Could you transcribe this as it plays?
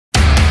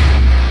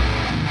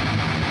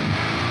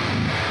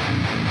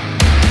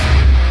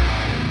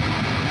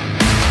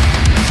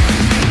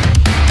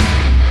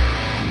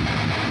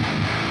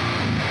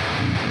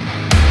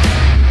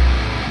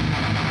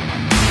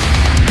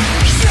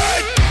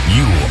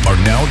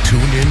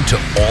tuned in to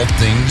All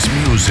Things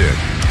Music,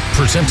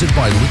 presented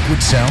by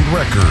Liquid Sound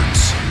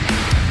Records.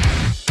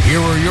 Here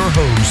are your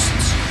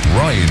hosts,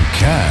 Ryan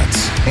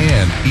Katz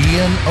and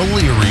Ian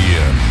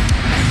Illyrian.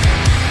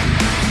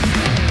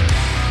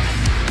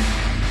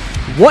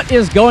 What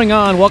is going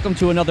on? Welcome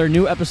to another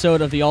new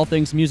episode of the All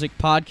Things Music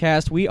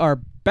podcast. We are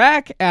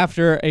back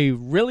after a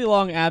really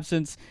long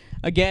absence.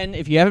 Again,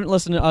 if you haven't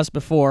listened to us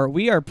before,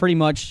 we are pretty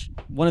much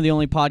one of the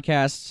only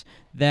podcasts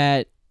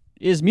that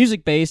is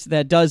music-based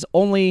that does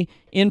only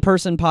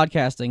in-person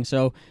podcasting.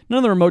 So none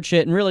of the remote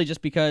shit, and really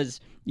just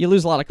because you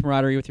lose a lot of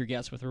camaraderie with your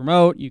guests with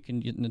remote, you can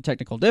get into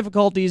technical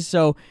difficulties.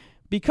 So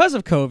because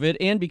of COVID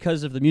and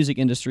because of the music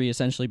industry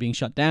essentially being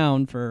shut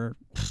down for,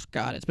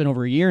 God, it's been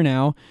over a year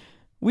now,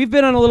 we've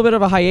been on a little bit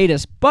of a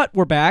hiatus, but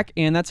we're back,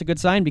 and that's a good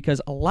sign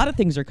because a lot of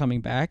things are coming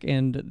back,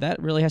 and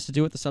that really has to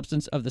do with the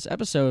substance of this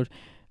episode.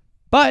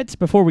 But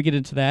before we get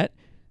into that,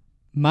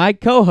 my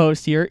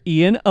co-host here,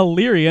 Ian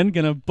Illyrian,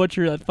 gonna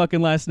butcher that fucking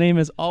last name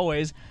as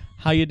always.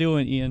 How you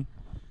doing, Ian?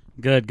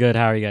 Good.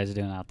 How are you guys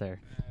doing out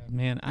there?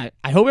 Man,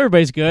 I hope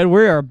everybody's good.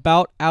 We are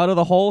about out of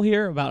the hole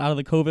here, about out of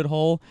the COVID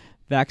hole.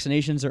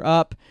 Vaccinations are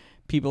up.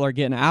 People are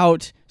getting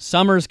out.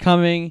 Summer's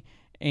coming.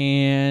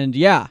 And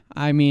yeah,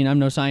 I mean, I'm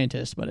no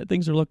scientist, but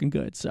things are looking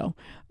good. So,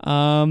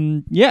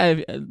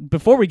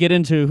 before we get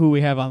into who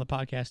we have on the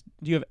podcast,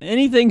 do you have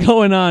anything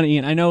going on,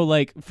 Ian? I know,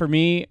 like, for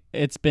me,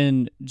 it's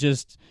been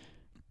just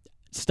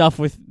stuff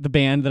with the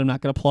band that I'm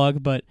not going to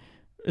plug, but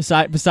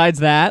besides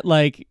that,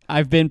 like,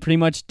 I've been pretty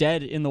much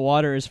dead in the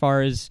water as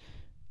far as,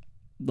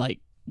 like,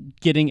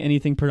 getting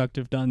anything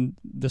productive done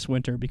this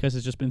winter because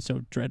it's just been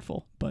so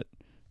dreadful. But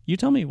you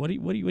tell me, what do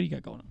you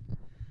got going on?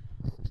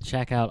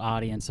 Check out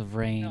Audience of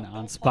Rain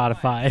on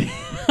Spotify.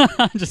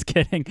 I'm just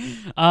kidding.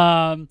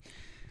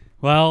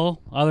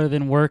 Well, other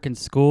than work and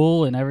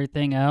school and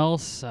everything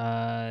else,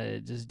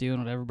 just doing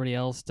what everybody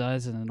else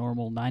does in a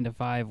normal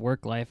 9-to-5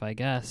 work life, I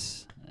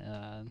guess,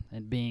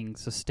 and being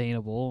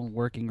sustainable and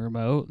working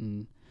remote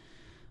and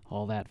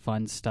all that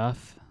fun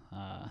stuff.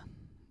 I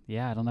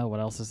don't know what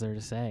else is there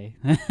to say.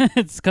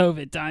 It's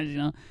COVID times, you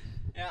know.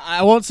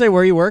 I won't say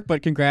where you work,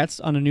 but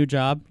congrats on a new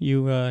job.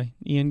 You,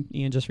 Ian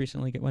just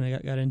recently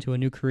got into a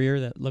new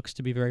career that looks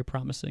to be very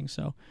promising.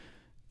 So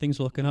things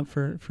are looking up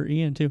for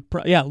Ian too.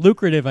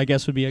 Lucrative, I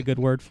guess, would be a good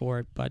word for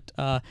it. But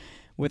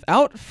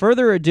without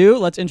further ado,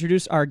 let's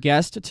introduce our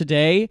guest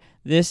today.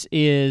 This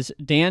is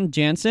Dan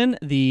Jansen,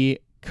 the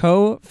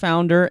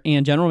co-founder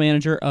and general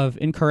manager of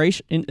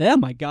Incarceration. Oh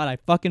my God, I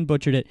fucking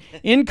butchered it.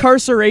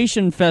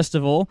 Incarceration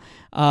Festival.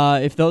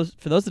 For those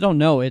that don't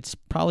know, it's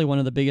probably one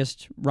of the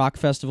biggest rock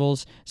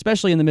festivals,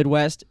 especially in the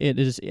Midwest. It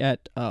is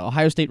at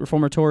Ohio State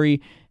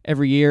Reformatory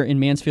every year in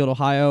Mansfield,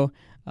 Ohio.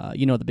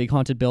 The big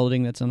haunted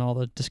building that's on all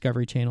the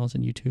Discovery channels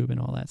and YouTube and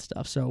all that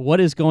stuff. So what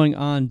is going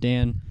on,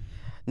 Dan?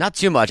 Not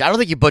too much. I don't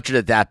think you butchered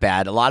it that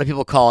bad. A lot of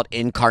people call it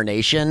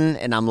incarnation,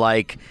 and I'm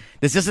like,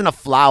 this isn't a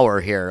flower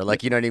here.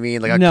 Like, you know what I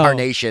mean? Like a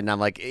carnation. I'm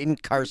like,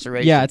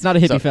 incarceration. Yeah, it's not a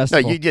hippie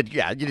festival. No, you did.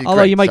 Yeah, you did.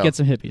 Although great, you might get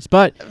some hippies,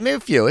 but maybe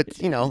a few.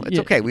 It's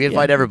okay. We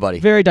invite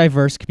everybody. Very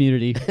diverse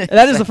community.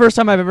 That is the first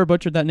time I've ever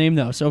butchered that name,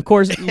 though. So of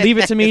course, leave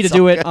it to me to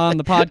do it on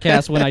the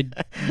podcast when I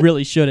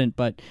really shouldn't.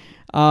 But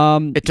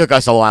it took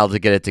us a while to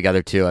get it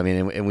together too. I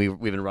mean, and we've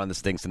been running this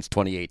thing since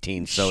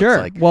 2018. So sure.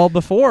 It's like, well,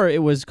 before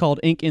it was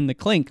called Ink in the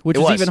Clink, which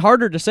is even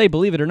harder to say,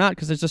 believe it or not,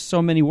 because there's just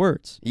so many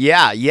words.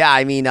 Yeah.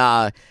 I mean,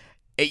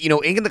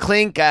 Ink in the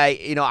Clink.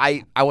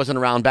 I wasn't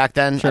around back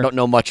then. Sure. I don't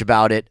know much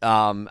about it.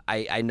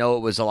 I know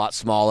it was a lot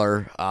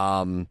smaller.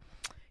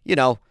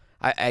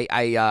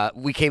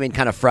 We came in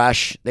kind of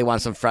fresh. They wanted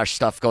some fresh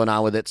stuff going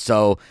on with it,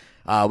 so.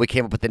 We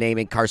came up with the name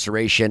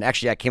Incarceration.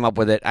 Actually, I came up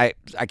with it. I'm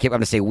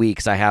going to say we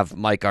because I have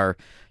Mike, our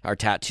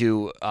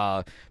tattoo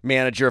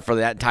manager for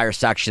that entire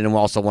section, and we're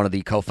also one of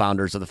the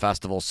co-founders of the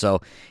festival.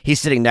 So he's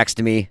sitting next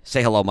to me.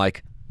 Say hello,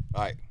 Mike.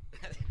 All right.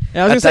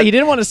 Yeah, I was going to say, he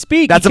didn't want to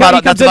speak. That's all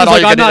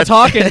I'm not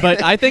talking,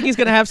 but I think he's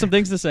going to have some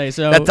things to say.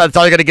 So that's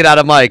all you're going to get out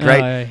of Mike,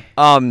 right?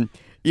 Right.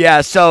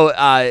 Yeah, so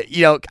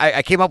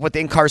I came up with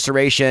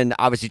Incarceration,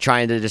 obviously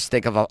trying to just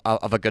think of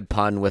a good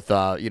pun with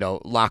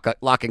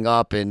locking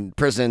up in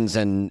prisons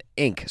and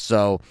ink.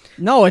 So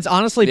no, it's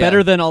honestly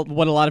better than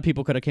what a lot of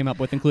people could have came up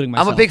with, including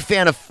myself. I'm a big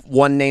fan of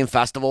one name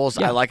festivals.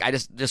 Yeah. I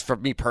just for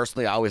me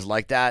personally, I always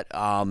like that.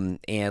 And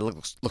it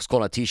looks cool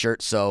on a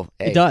t-shirt. So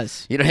hey, it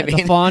does. You know what I mean?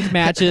 The font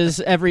matches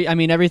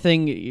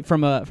everything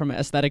from an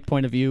aesthetic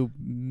point of view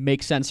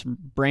makes sense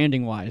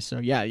branding wise. So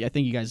yeah, I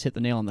think you guys hit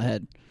the nail on the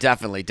head.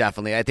 Definitely.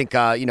 I think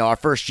our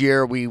first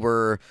year we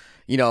were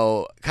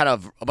kind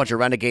of a bunch of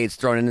renegades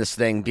thrown in this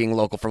thing, being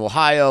local from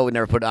Ohio. We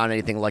never put on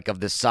anything like of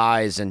this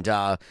size, and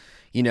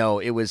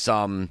it was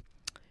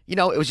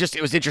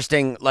it was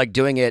interesting, like,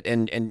 doing it,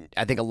 and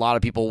I think a lot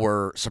of people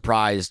were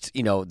surprised,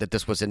 that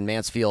this was in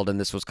Mansfield and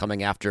this was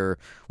coming after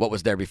what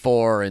was there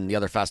before and the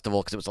other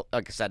festival, because it was,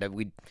 like I said, I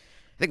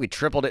think we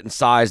tripled it in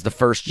size the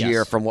first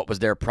year from what was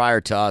there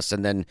prior to us,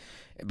 and then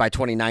by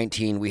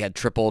 2019 we had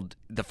tripled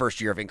the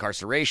first year of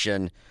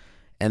Incarceration.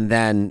 And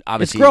then It's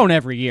obviously grown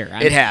every year.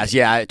 it has,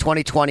 yeah.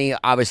 2020,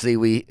 obviously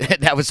we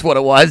that was what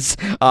it was.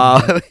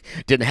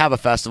 Didn't have a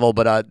festival,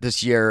 but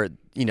this year,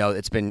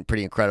 it's been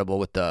pretty incredible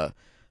with the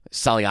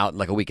selling out in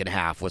like a week and a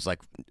half. Was like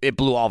it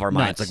blew all of our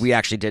minds. Nuts. Like we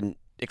actually didn't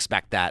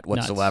expect that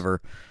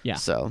whatsoever. Yeah.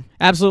 So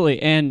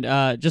Absolutely. And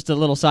just a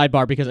little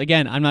sidebar, because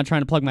again, I'm not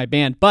trying to plug my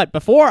band, but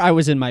before I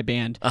was in my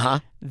band,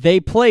 they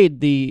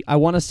played I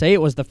want to say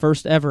it was the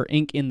first ever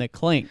Ink in the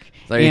Clink.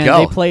 There you and go.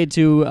 They played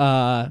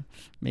to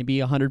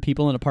maybe 100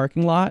 people in a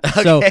parking lot.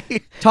 So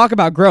talk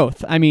about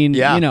growth. I mean,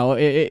 Yeah.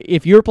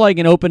 if you're playing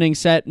an opening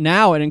set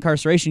now at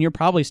Incarceration, you're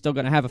probably still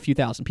going to have a few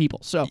thousand people.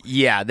 So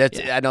yeah,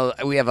 I know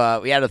we had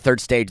a third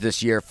stage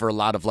this year for a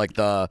lot of like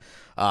the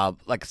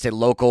like I say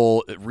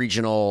local,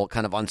 regional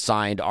kind of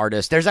unsigned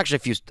artists. There's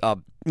actually a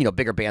few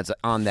bigger bands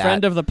on that.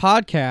 friend of the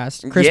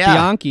podcast, Chris Yeah.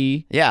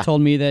 Bianchi, Yeah.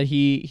 told me that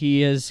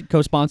he has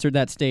co-sponsored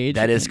that stage.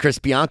 That is Chris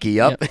Bianchi.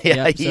 Yep. Yep.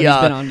 Yeah. So he's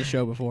been on the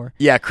show before.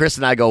 Yeah, Chris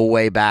and I go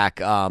way back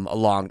a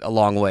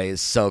long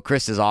ways. So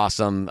Chris is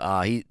awesome.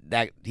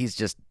 He's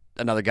just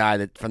another guy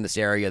that from this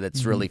area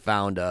that's really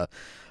found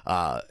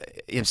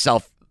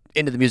himself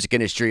into the music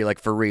industry, like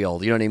for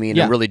real. You know what I mean?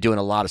 Yeah. And really doing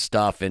a lot of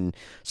stuff and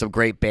some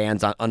great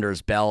bands under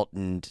his belt,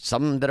 and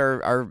some that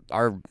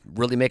are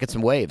really making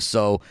some waves.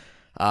 So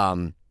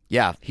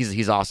yeah,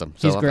 he's awesome.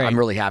 So He's great. I'm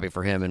really happy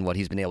for him and what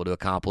he's been able to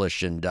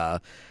accomplish. And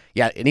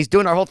yeah, and he's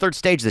doing our whole third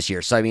stage this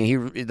year. So I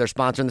mean, they're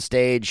sponsoring the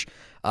stage.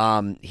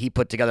 He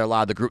put together a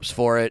lot of the groups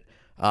for it.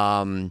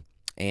 And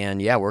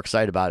yeah, we're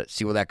excited about it.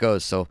 See where that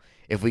goes. So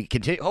if we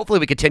continue, hopefully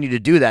we continue to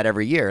do that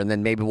every year, and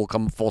then maybe we'll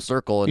come full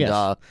circle. And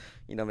Yes.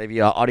 maybe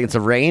an Audience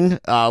of Rain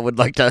would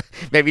like to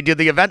maybe do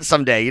the event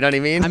someday. You know what I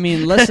mean? I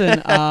mean,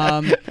 listen,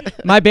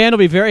 my band will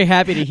be very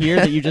happy to hear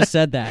that you just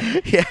said that.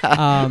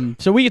 Yeah.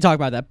 So we can talk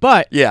about that.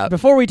 But Yeah.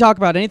 before we talk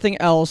about anything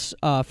else,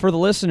 for the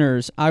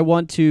listeners, I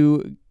want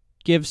to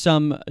give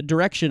some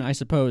direction, I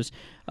suppose.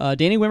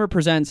 Danny Wimmer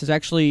Presents has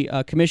actually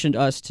commissioned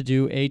us to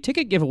do a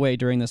ticket giveaway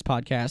during this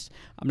podcast.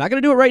 I'm not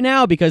going to do it right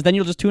now because then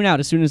you'll just tune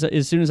out as soon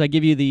as I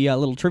give you the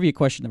little trivia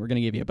question that we're going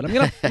to give you. But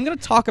I'm going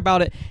to talk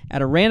about it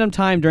at a random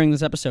time during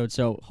this episode.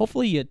 So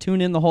hopefully you tune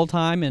in the whole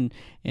time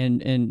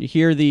and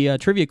hear the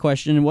trivia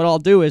question. And what I'll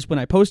do is when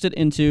I post it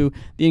into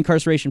the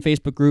Incarceration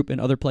Facebook group and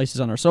other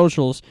places on our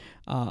socials,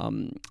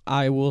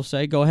 I will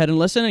say go ahead and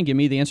listen and give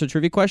me the answer to the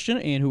trivia question,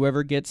 and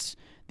whoever gets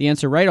the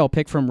answer right, I'll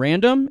pick from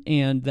random,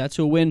 and that's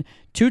who'll win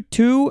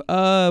two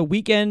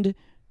weekend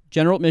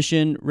general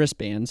admission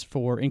wristbands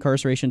for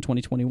Incarceration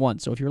 2021.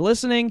 So if you're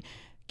listening,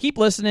 keep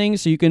listening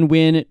so you can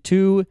win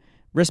 2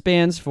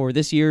 wristbands for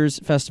this year's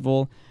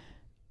festival.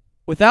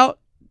 Without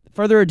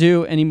further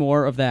ado, any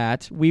more of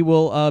that, we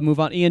will move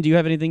on. Ian, do you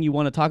have anything you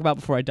want to talk about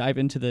before I dive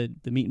into the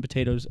meat and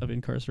potatoes of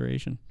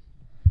Incarceration?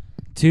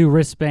 2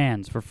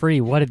 wristbands for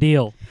free. What a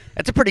deal.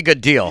 That's a pretty good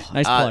deal.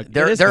 Nice plug. It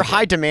They're is they're good.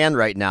 high demand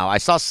right now. I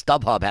saw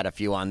StubHub had a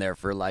few on there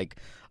for like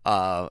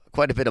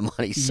quite a bit of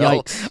money.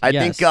 So Yikes. I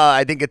Yes.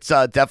 think it's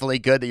definitely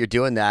good that you're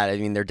doing that. I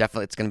mean,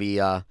 it's going to be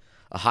a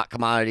hot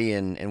commodity,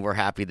 and we're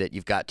happy that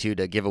you've got 2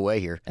 to give away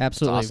here.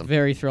 Absolutely. It's awesome.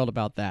 Very thrilled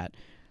about that.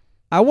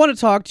 I want to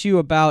talk to you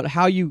about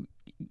how you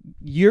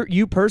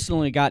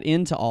personally got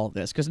into all of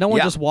this, because no one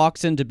Yeah. just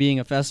walks into being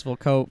a festival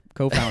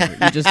co-founder.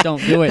 You just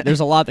don't do it.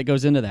 There's a lot that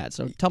goes into that.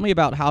 So tell me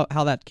about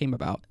how that came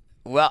about.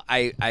 Well,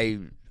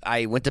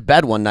 I went to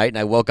bed one night and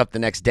I woke up the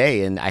next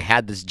day and I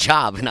had this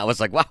job and I was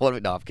like, wow,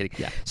 no, I'm kidding.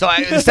 Yeah. So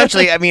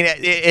essentially, I mean,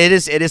 it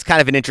is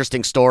kind of an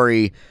interesting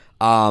story,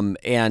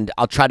 and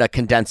I'll try to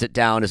condense it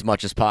down as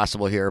much as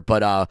possible here.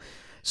 But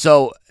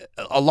so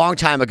a long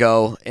time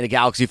ago in a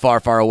galaxy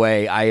far, far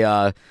away,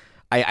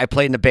 I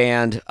played in a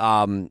band,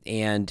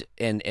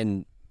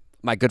 and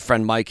my good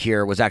friend Mike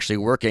here was actually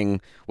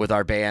working with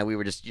our band. We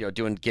were just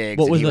doing gigs.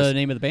 What and was he the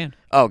name of the band?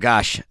 Oh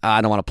gosh,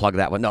 I don't want to plug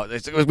that one. No,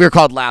 we were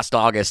called Last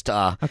August.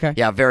 Okay.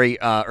 Yeah, very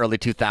early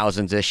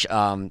 2000s ish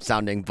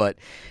sounding, but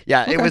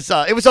yeah, it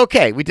was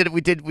okay. We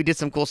did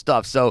some cool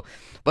stuff. So,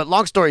 but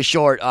long story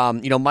short,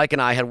 Mike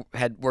and I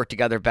had worked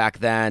together back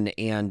then,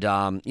 and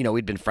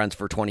we'd been friends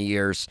for 20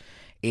 years,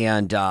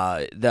 and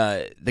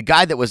the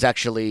guy that was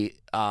actually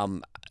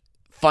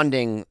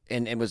funding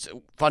and was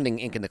funding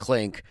Ink in the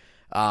Clink.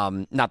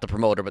 Not the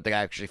promoter, but the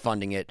guy actually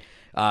funding it,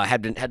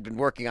 had been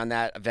working on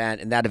that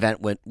event, and that event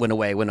went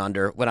away, went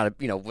under, went out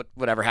of,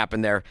 whatever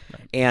happened there.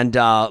 Right. And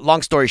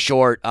long story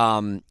short,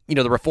 the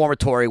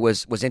Reformatory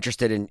was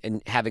interested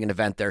in having an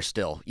event there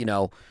still,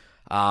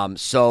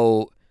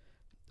 so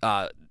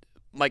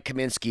Mike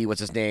Kaminsky was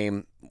his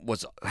name,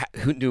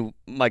 who knew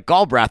Mike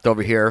Galbraith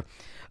over here.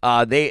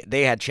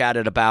 They had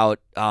chatted about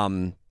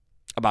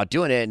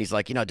doing it, and he's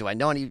like, do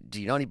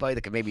you know anybody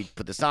that could maybe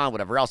put this on,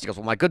 whatever else? He goes,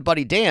 well, my good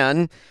buddy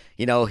Dan,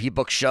 he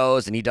books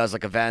shows and he does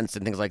like events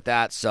and things like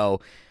that.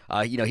 So,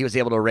 he was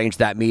able to arrange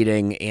that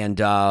meeting,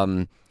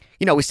 and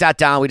we sat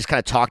down, we just kind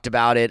of talked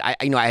about it. I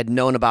had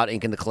known about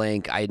Ink in the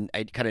Clink. I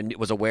kind of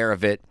was aware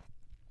of it,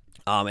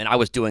 and I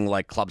was doing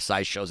like club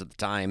size shows at the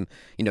time,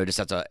 just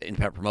as an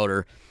independent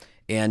promoter,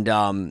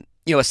 and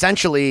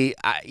essentially,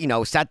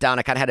 I sat down.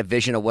 I kind of had a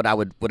vision of what I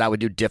would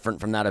do different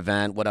from that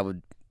event, what I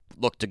would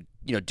look to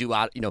do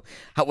out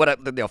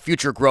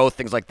future growth,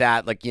 things like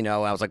that. Like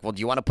I was like, well, do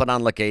you want to put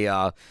on like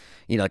a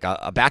like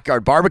a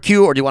backyard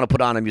barbecue, or do you want to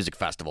put on a music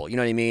festival? You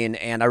know what I mean?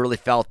 And I really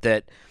felt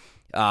that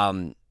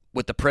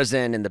with the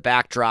prison and the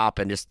backdrop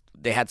and just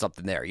they had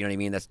something there. You know what I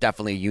mean? That's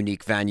definitely a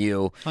unique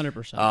venue.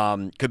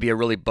 100%. Could be a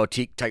really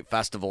boutique type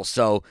festival.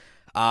 So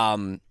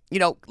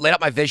laid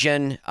out my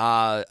vision.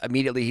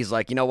 Immediately he's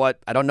like, you know what?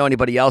 I don't know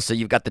anybody else, so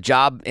you've got the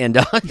job. And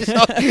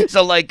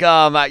so like,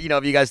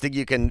 if you guys think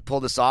you can pull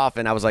this off,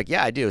 and I was like,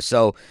 yeah, I do.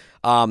 So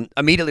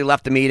immediately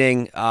left the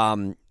meeting.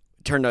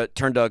 Turned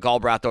to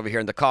Galbraith over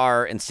here in the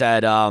car and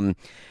said,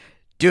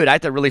 dude, I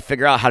have to really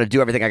figure out how to do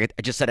everything I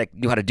just said I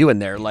knew how to do in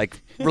there,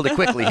 like really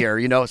quickly here,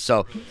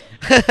 so.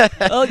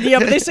 Oh, yeah,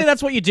 but they say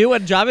that's what you do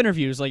at job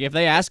interviews. Like if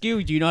they ask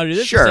you, do you know how to do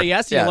this? Sure. You say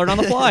yes, you learn on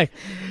the fly.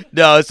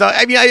 No, so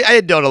I mean, I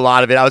had known a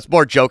lot of it. I was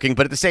more joking,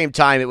 but at the same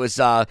time, it was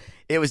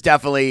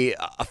definitely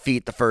a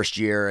feat the first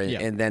year,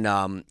 and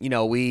then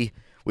we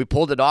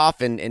pulled it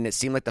off, and it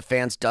seemed like the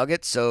fans dug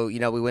it. So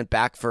we went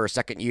back for a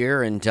second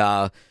year, and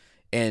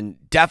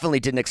definitely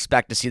didn't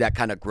expect to see that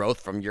kind of growth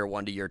from year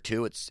 1 to year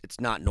 2. It's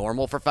not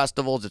normal for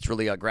festivals. It's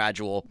really a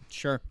gradual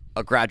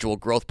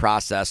growth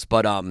process.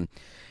 But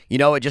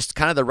it just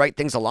kind of the right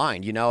things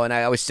aligned. And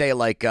I always say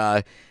like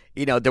there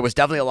was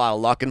definitely a lot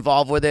of luck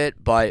involved with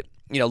it, but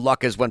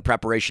luck is when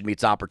preparation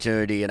meets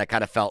opportunity. And I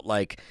kind of felt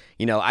like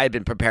I had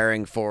been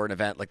preparing for an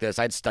event like this.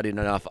 I'd studied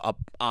enough up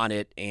on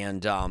it,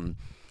 and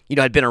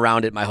I'd been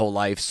around it my whole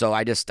life. So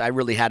I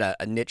really had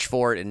a niche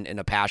for it and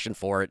a passion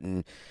for it.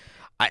 And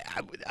I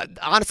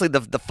honestly, the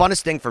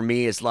funnest thing for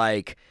me is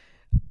like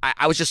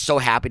I was just so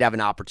happy to have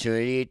an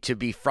opportunity to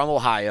be from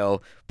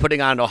Ohio,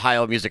 putting on an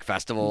Ohio music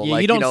festival. Yeah,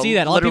 like, you don't see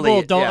that. A lot of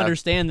people don't yeah.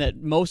 understand that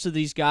most of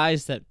these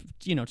guys that,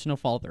 it's no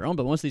fault of their own,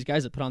 but most of these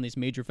guys that put on these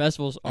major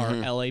festivals are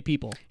LA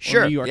people,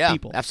 Sure, or New York yeah,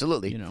 people.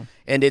 Absolutely.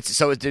 And it's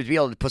so to be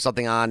able to put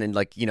something on in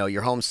like,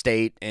 your home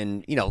state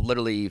and,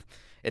 literally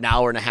an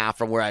hour and a half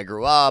from where I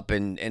grew up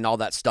and all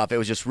that stuff. It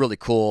was just really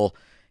cool.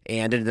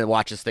 And then to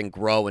watch this thing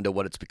grow into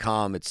what it's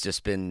become, it's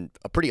just been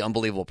a pretty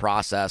unbelievable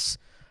process.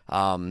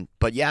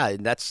 But yeah,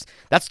 that's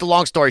the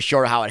long story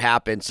short of how it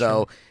happened.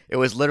 So It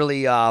was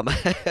literally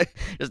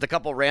just a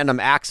couple random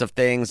acts of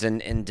things,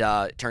 and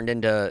it turned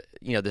into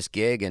this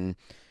gig, and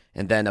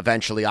then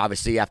eventually,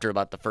 obviously, after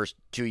about the first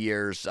 2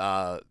 years,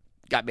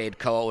 got made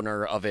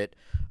co-owner of it,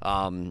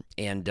 and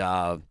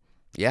the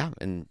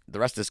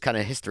rest is kind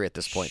of history at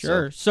this point.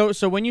 Sure.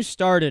 So when you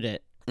started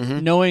it.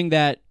 Mm-hmm. Knowing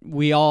that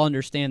we all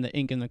understand that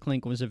Ink and the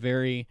Clink was a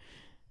very,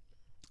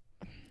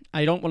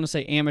 I don't want to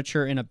say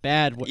amateur in a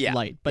bad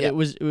light, but it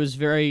was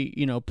very,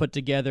 put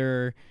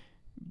together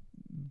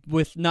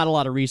with not a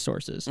lot of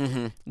resources.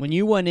 Mm-hmm. When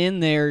you went in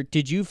there,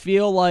 did you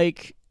feel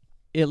like,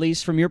 at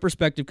least from your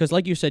perspective, because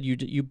like you said,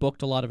 you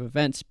booked a lot of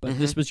events, but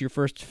this was your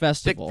first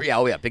festival.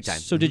 Big time.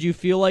 So did you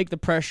feel like the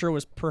pressure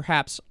was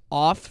perhaps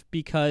off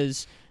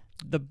because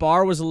the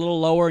bar was a little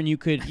lower, and you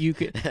could really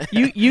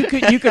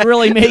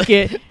make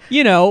it.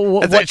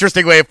 That's an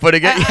interesting way of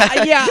putting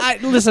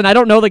it. Listen, I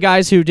don't know the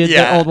guys who did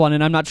the old one,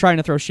 and I'm not trying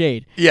to throw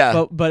shade.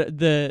 Yeah. But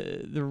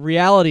the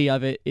reality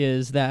of it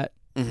is that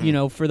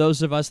for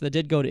those of us that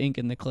did go to Ink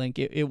and the Clink,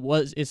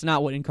 it's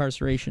not what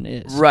incarceration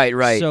is.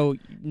 Right. So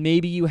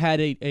maybe you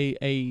had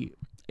a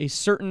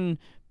certain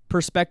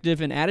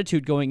perspective and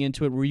attitude going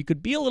into it where you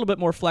could be a little bit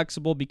more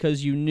flexible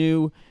because you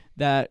knew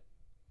that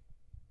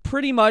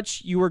pretty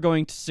much you were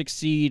going to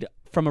succeed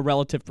from a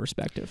relative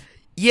perspective.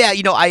 Yeah,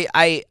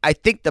 I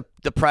think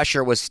the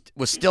pressure was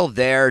still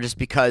there just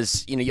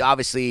because, you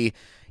obviously,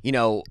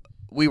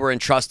 we were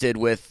entrusted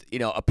with,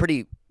 a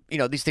pretty,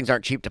 these things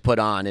aren't cheap to put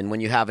on. And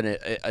when you have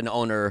an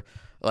owner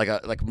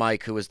like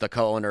Mike, who was the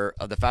co-owner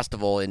of the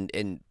festival,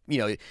 and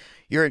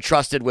you're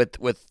entrusted with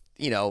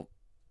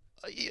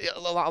a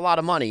lot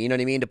of money, you know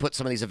what I mean, to put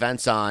some of these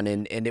events on,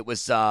 and it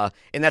was and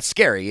that's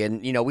scary.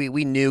 And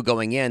we knew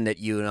going in that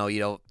you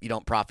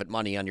don't profit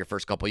money on your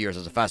first couple of years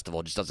as a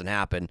festival. It just doesn't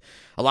happen.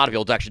 A lot of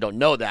people actually don't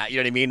know that. You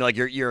know what I mean? Like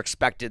you're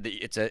expected that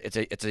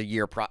it's a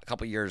year,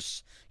 couple of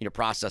years,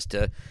 process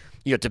to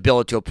to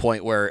build it to a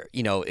point where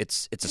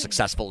it's a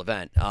successful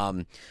event.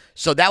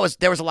 So there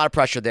was a lot of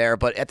pressure there,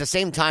 but at the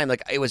same time,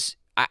 like I was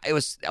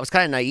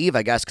kind of naive,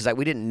 I guess, because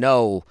we didn't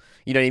know.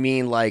 You know what I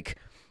mean? Like,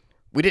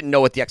 we didn't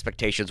know what the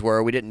expectations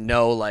were. We didn't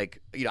know,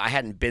 like, I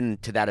hadn't been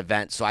to that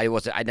event, so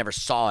I never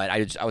saw it.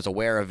 I was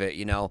aware of it,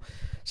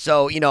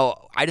 So,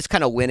 I just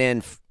kind of went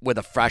in with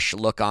a fresh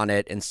look on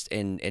it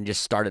and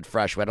just started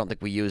fresh. I don't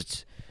think we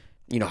used,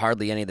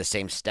 hardly any of the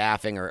same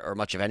staffing or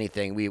much of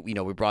anything. We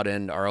brought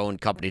in our own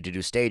company to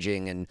do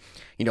staging and,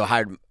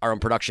 hired our own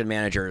production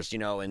managers,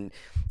 and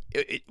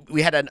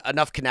we had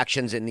enough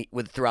connections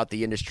throughout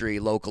the industry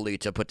locally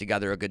to put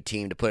together a good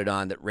team to put it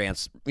on that ran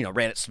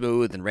it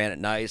smooth and ran it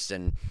nice.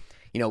 And,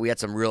 we had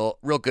some real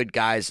good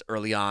guys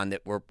early on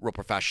that were real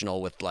professional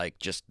with like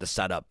just the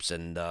setups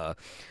and the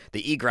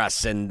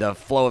egress and the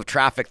flow of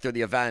traffic through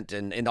the event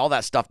and all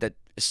that stuff that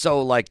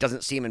so like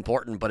doesn't seem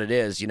important, but it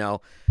is,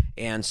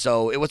 And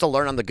so it was a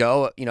learn on the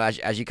go,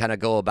 as you kind of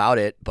go about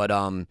it. But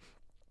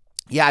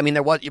yeah, I mean,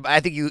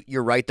 I think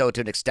you're right though, to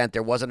an extent.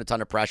 There wasn't a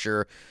ton of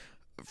pressure.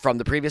 from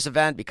the previous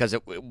event because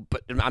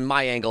but on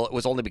my angle, it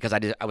was only because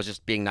I was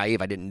just being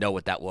naive. I didn't know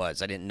what that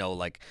was. I didn't know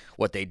like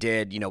what they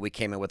did. We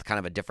came in with kind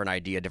of a different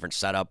idea, different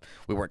setup.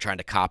 We weren't trying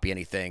to copy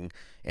anything,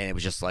 and it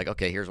was just like,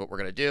 okay, here's what we're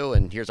gonna do,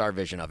 and here's our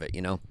vision of it.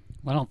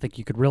 Well, I don't think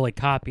you could really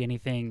copy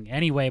anything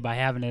anyway by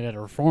having it at a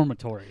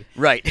reformatory.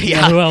 Right.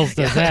 Yeah. Who else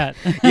does that?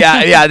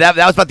 Yeah. That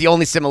was about the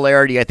only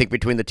similarity I think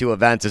between the two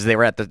events is they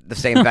were at the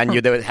same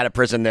venue. They had a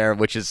prison there,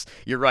 which is,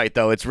 you're right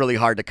though. It's really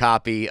hard to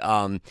copy.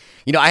 I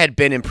had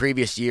been in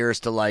previous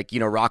years to like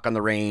Rock on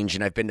the Range,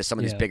 and I've been to some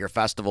of these bigger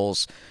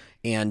festivals,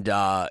 and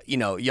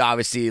you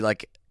obviously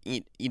like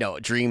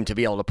dream to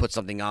be able to put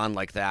something on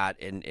like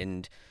that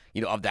and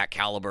of that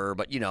caliber.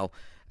 But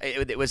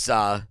it was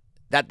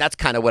that's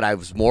kind of what I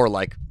was more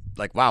like,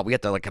 wow, we have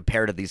to like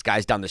compare to these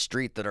guys down the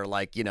street that are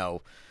like,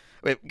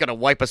 gonna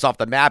wipe us off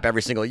the map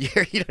every single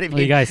year. You know what I mean?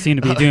 Well, you guys seem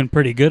to be doing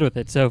pretty good with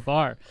it so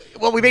far.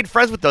 Well, we made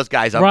friends with those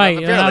guys. Right.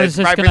 Apparently, it's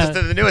probably brings us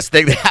to the newest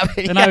thing that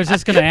happened. And I was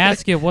just gonna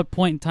ask you, at what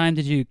point in time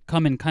did you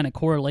come in kind of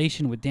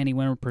correlation with Danny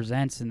Wimmer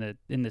Presents in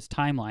this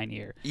timeline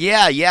here?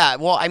 Yeah.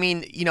 Well, I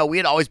mean, we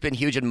had always been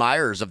huge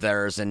admirers of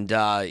theirs, and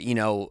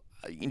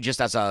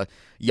just as a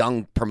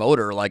young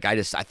promoter, like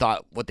I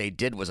thought what they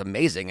did was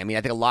amazing. I mean,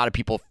 I think a lot of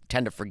people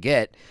tend to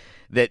forget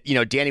that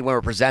Danny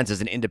Wimmer Presents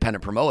is an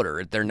independent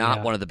promoter. They're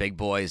not one of the big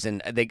boys,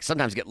 and they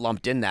sometimes get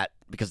lumped in that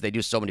because they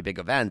do so many big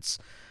events.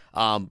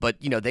 But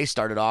they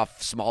started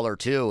off smaller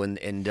too,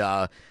 and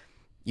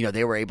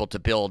they were able to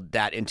build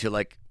that into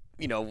like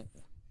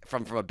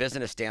from a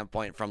business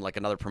standpoint, from like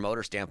another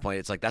promoter standpoint,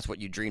 it's like that's what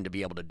you dream to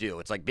be able to do.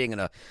 It's like being in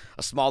a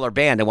smaller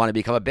band and want to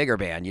become a bigger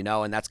band,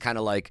 and that's kind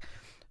of like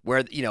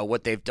where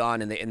what they've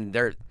done, and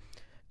they're.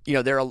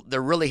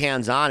 They're really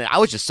hands-on, and I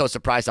was just so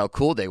surprised how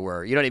cool they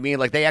were. You know what I mean?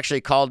 Like, they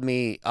actually called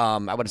me, I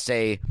want to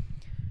say,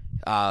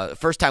 the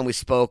first time we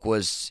spoke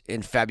was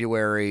in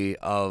February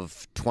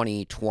of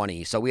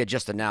 2020, so we had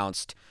just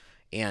announced,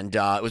 and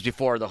it was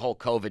before the whole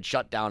COVID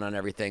shutdown on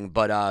everything,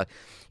 but,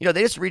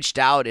 they just reached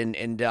out,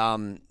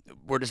 and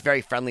were just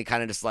very friendly,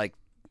 kind of just like,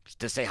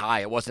 to say hi.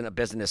 It wasn't a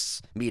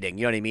business meeting,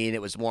 you know what I mean?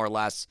 It was more or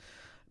less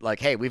like,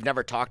 hey, we've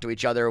never talked to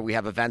each other. We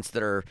have events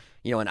that are,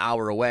 an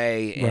hour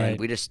away, and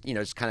we just,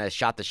 just kind of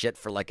shot the shit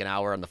for like an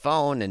hour on the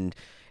phone, and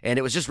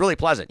it was just really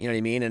pleasant. You know what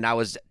I mean? And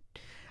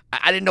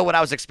I didn't know what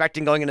I was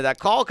expecting going into that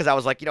call because I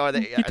was like, are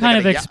they? You kind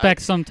of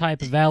expect some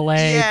type of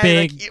LA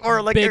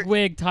big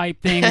wig type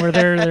thing where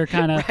they're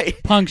kind of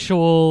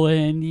punctual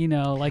and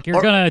like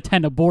you're gonna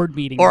attend a board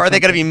meeting, or are they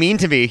gonna be mean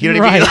to me? You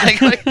know what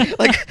I mean?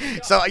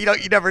 Like so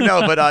you never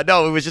know. But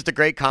no, it was just a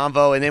great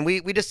convo, and then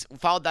we just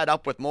followed that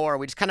up with more.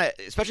 We just kind of,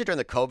 especially during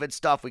the COVID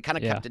stuff, we kind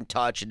of kept in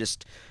touch and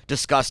just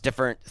discussed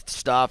different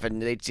stuff,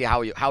 and they'd see how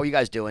are you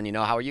guys doing?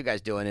 How are you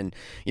guys doing? And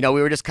we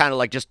were just kind of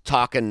like just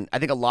talking. I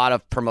think a lot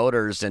of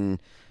promoters and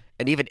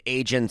even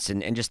agents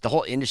and just the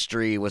whole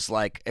industry was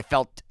like, it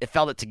felt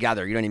it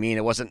together. You know what I mean?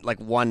 It wasn't like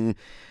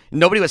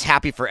nobody was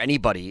happy for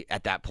anybody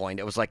at that point.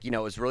 It was like, it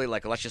was really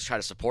like, let's just try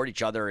to support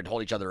each other and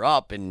hold each other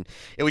up. And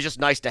it was just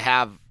nice to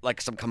have like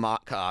some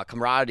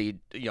camaraderie,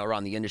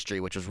 around the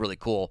industry, which was really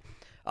cool.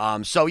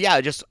 So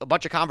yeah, just a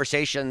bunch of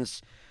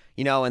conversations,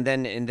 and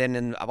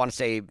then I want to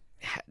say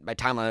my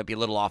timeline might be a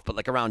little off, but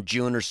like around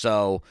June or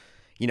so,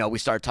 we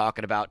started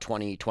talking about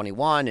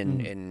 2021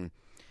 and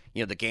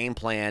the game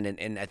plan,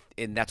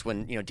 and that's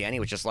when Danny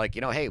was just like,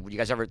 hey, would you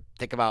guys ever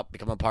think about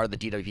becoming a part of the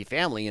DWP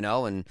family? And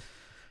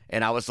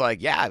I was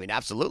like, yeah, I mean,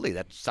 absolutely,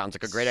 that sounds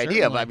like a great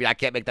idea. But I mean, I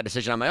can't make that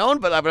decision on my own,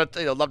 but I would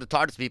love to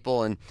talk to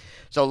people. And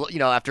so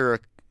after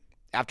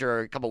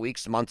a couple of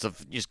weeks, months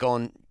of just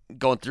going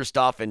through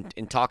stuff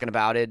and talking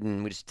about it,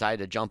 and we just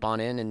decided to jump on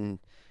in,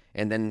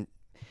 and then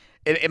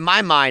in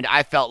my mind,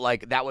 I felt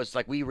like that was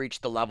like we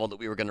reached the level that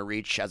we were going to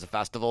reach as a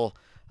festival.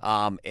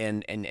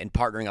 And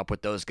partnering up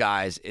with those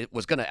guys, it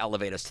was going to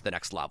elevate us to the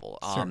next level.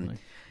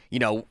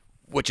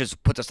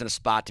 Which puts us in a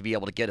spot to be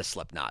able to get a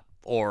Slipknot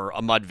or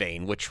a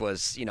Mudvayne, which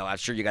was, I'm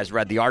sure you guys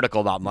read the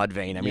article about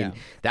Mudvayne. I mean,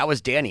 that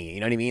was Danny. You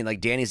know what I mean? Like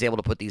Danny's able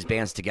to put these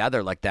bands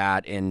together like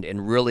that,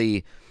 and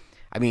really,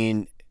 I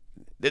mean,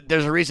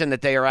 there's a reason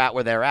that they are at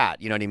where they're at.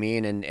 You know what I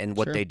mean? And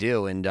what they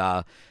do,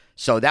 and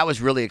so that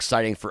was really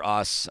exciting for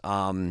us.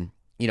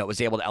 It was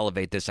able to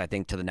elevate this, I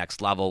think, to the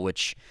next level,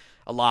 which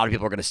a lot of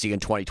people are going to see in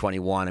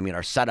 2021. I mean,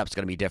 our setup's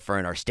going to be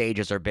different. Our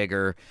stages are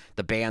bigger.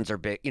 The bands are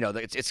big.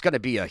 It's going to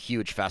be a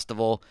huge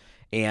festival,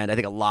 and I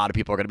think a lot of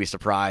people are going to be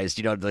surprised,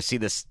 to see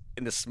this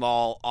in the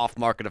small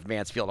off-market of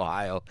Mansfield,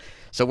 Ohio.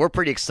 So we're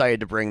pretty excited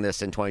to bring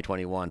this in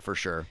 2021 for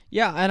sure.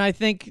 Yeah, and I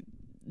think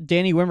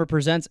Danny Wimmer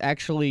Presents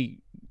actually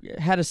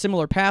had a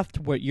similar path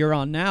to what you're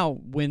on now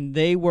when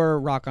they were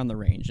Rock on the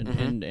Range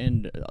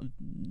and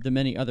the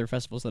many other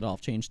festivals that all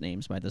have changed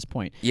names by this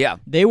point. Yeah.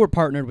 They were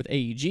partnered with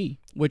AEG,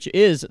 which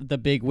is the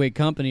big wig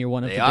company or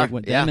one of the big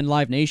ones. Them and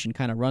Live Nation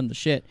kind of run the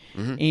shit.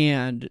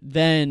 And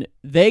then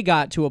they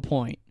got to a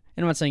point,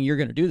 And I'm not saying you're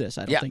going to do this.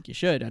 I don't Yeah. think you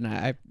should. And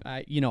I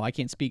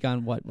can't speak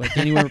on what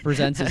Danny Wimmer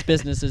presents his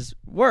businesses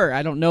were.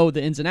 I don't know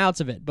the ins and outs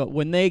of it. But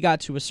when they got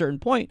to a certain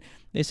point,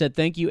 they said,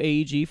 "Thank you,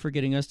 AEG, for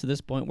getting us to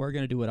this point. We're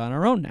going to do it on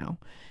our own now."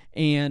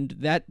 And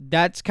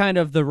that's kind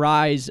of the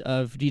rise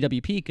of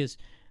DWP. Because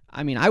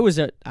I mean, I was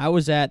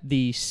at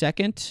the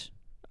second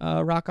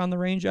Rock on the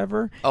Range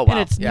ever. Oh, wow. And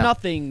it's Yeah.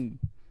 nothing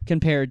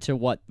compared to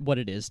what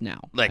it is now.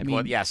 Like, I mean,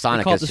 well, yeah, they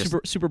Sonic call it is the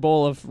just- Super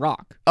Bowl of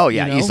rock. Oh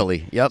yeah, you know?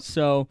 easily. Yep.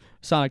 So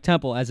Sonic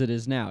Temple as it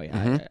is now.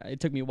 Yeah, it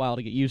took me a while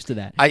to get used to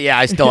that.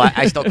 I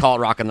still call it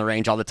Rock on the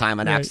Range all the time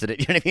on accident.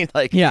 You know what I mean?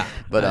 Like, Yeah,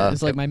 but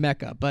it's like my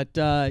mecca. But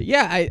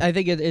I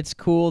think it's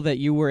cool that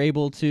you were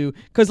able to,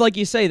 because like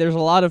you say, there's a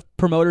lot of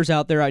promoters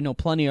out there. I know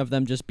plenty of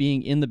them just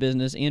being in the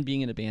business and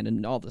being in a band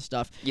and all this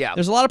stuff. Yeah.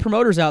 There's a lot of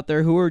promoters out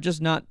there who are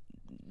just not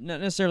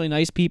necessarily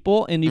nice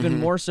people, and even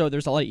more so,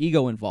 there's a lot of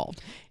ego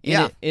involved. And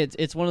Yeah.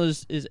 it's one of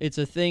those. It's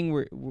a thing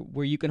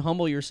where you can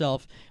humble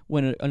yourself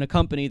when a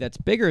company that's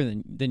bigger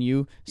than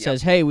you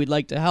says, "Hey, we'd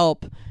like to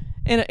help."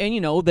 And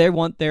they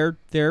want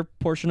their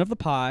portion of the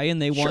pie,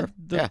 and they want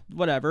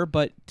whatever.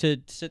 But to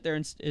sit there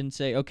and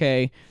say,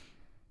 okay,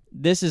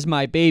 this is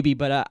my baby,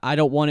 but I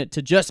don't want it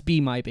to just be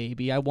my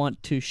baby. I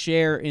want to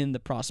share in the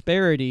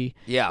prosperity.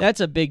 Yeah. That's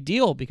a big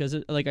deal because,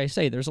 like I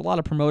say, there's a lot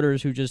of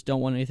promoters who just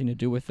don't want anything to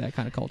do with that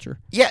kind of culture.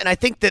 Yeah, and I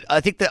think that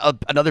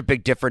another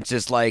big difference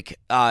is like,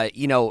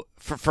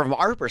 from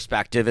our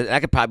perspective, and I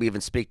could probably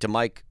even speak to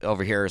Mike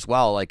over here as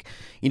well. Like,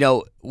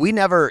 we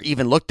never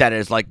even looked at it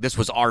as like this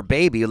was our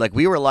baby. Like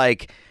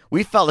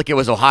we felt like it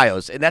was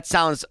Ohio's, and that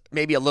sounds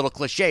maybe a little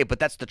cliche, but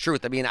that's the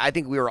truth. I mean, I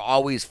think we were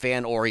always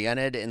fan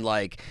oriented and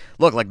like,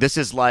 look, like this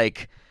is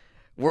like.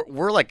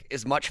 We're like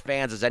as much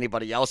fans as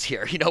anybody else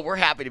here. We're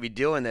happy to be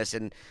doing this,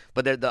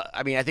 but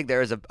I think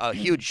there is a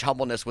huge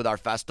humbleness with our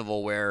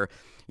festival where,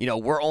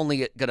 we're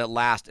only gonna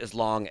last as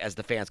long as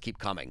the fans keep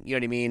coming. You know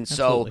what I mean?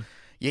 Absolutely.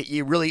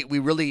 So we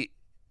really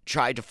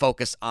tried to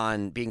focus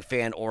on being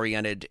fan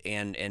oriented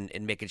and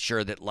making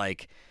sure that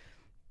like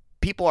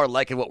people are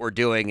liking what we're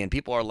doing and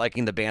people are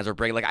liking the bands we're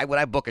bringing. Like when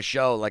I book a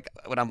show, like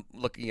when I'm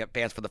looking at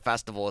bands for the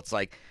festival, it's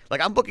like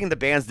I'm booking the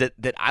bands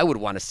that I would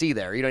want to see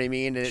there. You know what I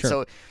mean? And Sure.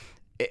 so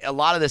a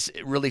lot of this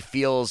really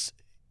feels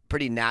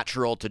pretty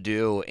natural to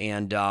do,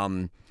 and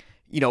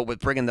with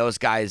bringing those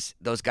guys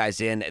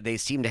in, they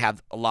seem to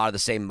have a lot of the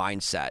same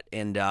mindset,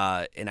 and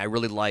I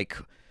really like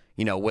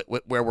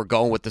where we're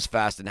going with this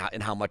fest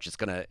and how much it's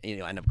gonna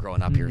end up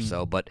growing up here.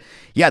 So, but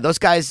yeah, those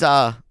guys.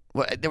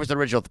 There was an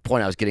original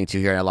point I was getting to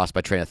here, and I lost my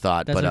train of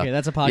thought. That's but, okay.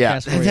 That's a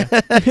podcast for you.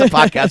 That's a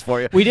podcast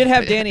for you. We did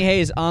have Danny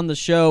Hayes on the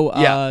show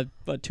Yeah.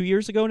 2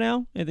 years ago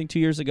now. I think 2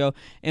 years ago.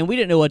 And we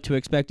didn't know what to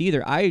expect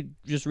either. I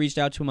just reached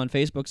out to him on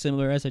Facebook,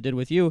 similar as I did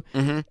with you.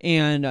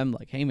 And I'm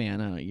like, hey,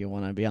 man, you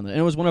want to be on the... And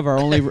it was one of our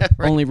only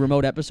only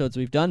remote episodes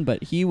we've done.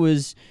 But he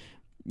was,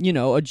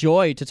 a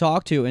joy to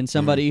talk to, and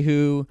somebody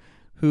who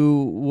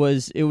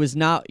was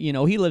not,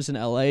 he lives in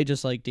LA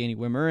just like Danny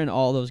Wimmer and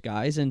all those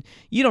guys, and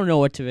you don't know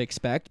what to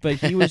expect, but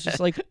he was just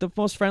like the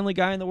most friendly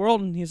guy in the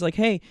world, and he's like,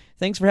 hey,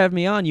 thanks for having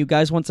me on. You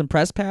guys want some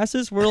press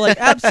passes? We're like,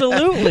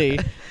 absolutely.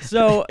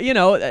 So,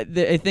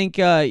 I think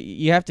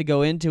you have to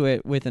go into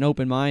it with an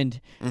open mind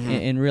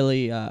and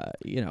really,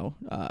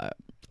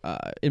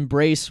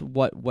 embrace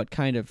what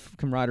kind of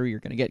camaraderie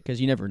you're going to get,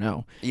 because you never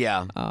know.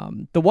 Yeah.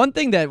 The one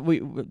thing that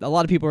a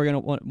lot of people are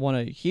going to want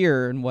to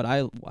hear, and what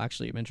I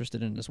actually am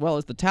interested in as well,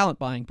 is the talent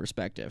buying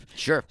perspective.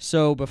 Sure.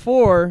 So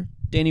before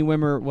Danny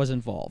Wimmer was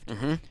involved,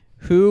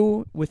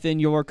 who within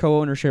your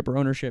co-ownership or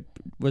ownership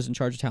was in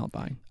charge of talent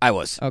buying? I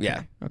was. Okay.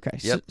 Yeah. Okay.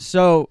 Yep.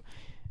 So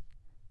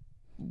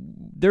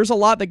there's a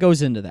lot that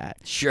goes into that.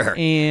 Sure.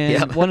 And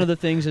Yep. one of the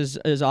things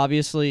is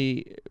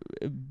obviously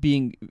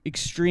being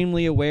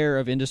extremely aware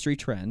of industry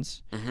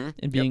trends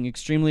and being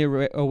extremely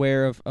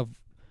aware of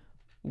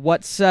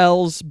what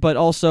sells, but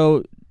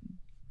also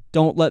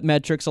don't let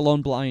metrics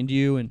alone blind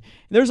you. And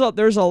there's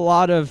a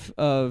lot of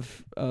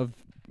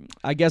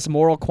I guess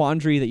moral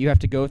quandary that you have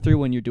to go through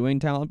when you're doing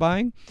talent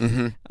buying.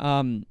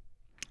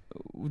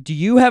 Do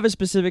you have a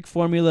specific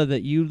formula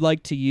that you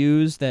like to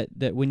use that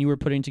when you were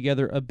putting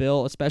together a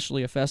bill,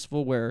 especially a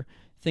festival where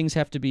things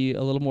have to be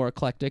a little more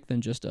eclectic than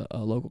just a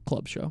local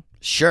club show?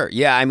 Sure.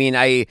 Yeah. I mean,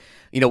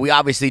 we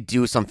obviously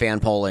do some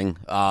fan polling.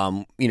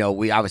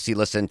 We obviously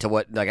listen to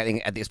what, like, I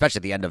think, especially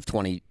at the end of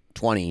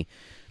 2020,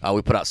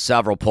 we put out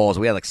several polls.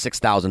 We had like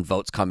 6,000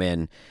 votes come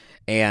in.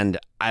 And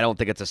I don't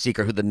think it's a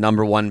secret who the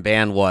number one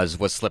band was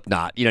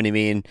Slipknot. You know what I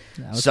mean?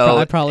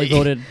 I probably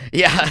voted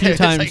a few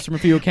times from a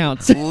few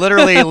accounts.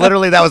 literally,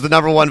 that was the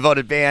number one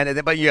voted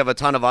band. But you have a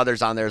ton of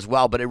others on there as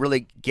well. But it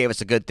really gave us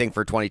a good thing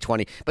for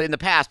 2020. But in the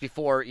past,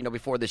 before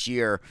this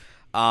year,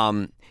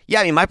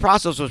 my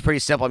process was pretty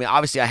simple. I mean,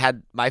 obviously, I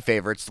had my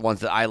favorites, the ones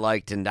that I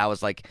liked, and I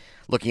was like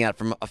looking at it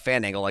from a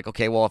fan angle, like,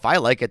 okay, well, if I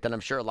like it, then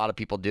I'm sure a lot of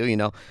people do.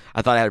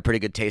 I thought I had a pretty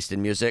good taste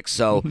in music.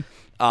 So,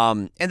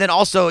 and then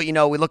also, we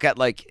look at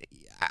like,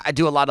 I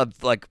do a lot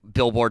of like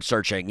Billboard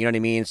searching, you know what I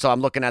mean? So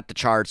I'm looking at the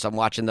charts, I'm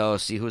watching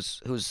those, see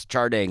who's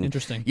charting.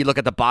 Interesting. You look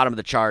at the bottom of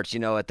the charts,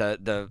 at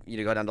the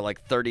you go down to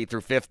like 30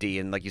 through 50,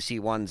 and like you see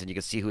ones, and you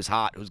can see who's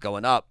hot, who's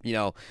going up,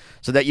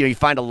 so that you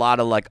find a lot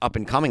of like up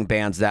and coming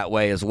bands that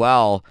way as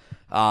well.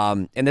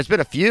 And there's been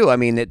a few, I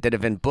mean, that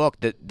have been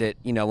booked that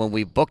when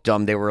we booked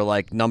them, they were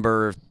like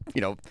number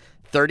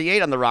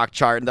 38 on the rock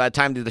chart, and by the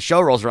time the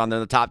show rolls around, they're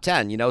in the top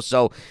 10.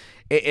 So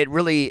it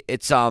really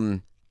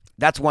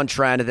that's one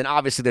trend. And then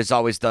obviously there's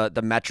always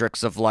the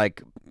metrics of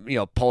like,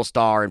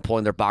 Polestar and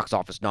pulling their box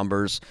office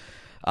numbers.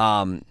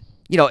 And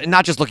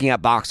not just looking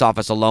at box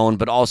office alone,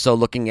 but also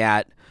looking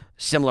at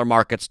similar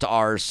markets to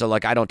ours. So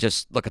like I don't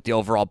just look at the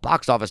overall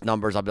box office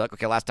numbers. I'll be like,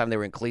 okay, last time they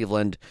were in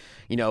Cleveland,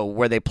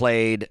 where they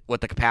played,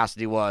 what the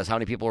capacity was, how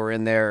many people were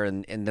in there,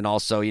 and then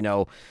also,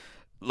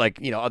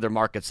 other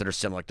markets that are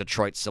similar, like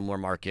Detroit, similar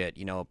market,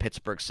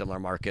 Pittsburgh, similar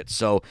market.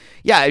 So,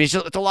 yeah, it's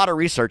a lot of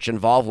research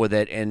involved with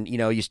it. And,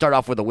 you start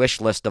off with a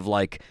wish list of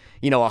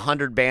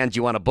 100 bands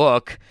you want to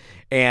book.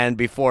 And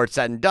before it's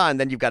said and done,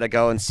 then you've got to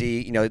go and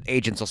see,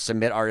 agents will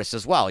submit artists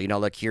as well.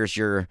 Like here's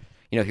your,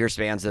 here's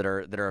bands that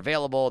are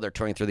available. They're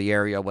touring through the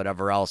area,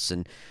 whatever else.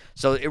 And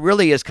so it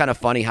really is kind of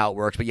funny how it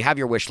works. But you have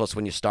your wish list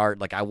when you start.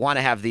 Like, I want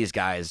to have these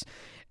guys.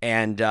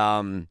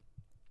 And,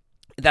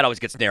 that always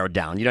gets narrowed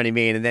down, you know what I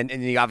mean?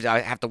 And you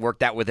obviously have to work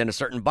that within a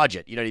certain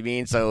budget, you know what I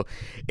mean? So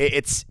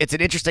it's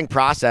an interesting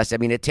process. I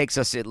mean, it takes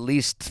us at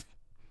least,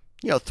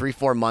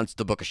 3-4 months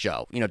to book a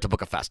show, to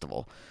book a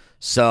festival.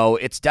 So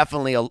it's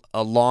definitely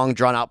a long,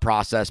 drawn-out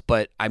process,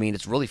 but, I mean,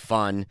 it's really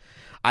fun.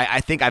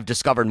 I think I've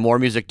discovered more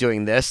music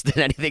doing this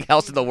than anything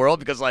else in the world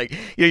because,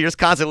 you're just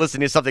constantly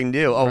listening to something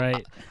new. Oh,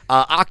 right.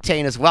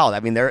 Octane as well. I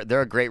mean,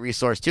 they're a great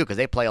resource, too, because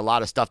they play a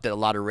lot of stuff that a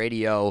lot of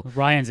radio.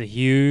 Ryan's a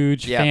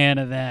huge fan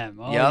of them.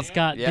 Oh, yep. He's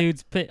got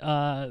dude's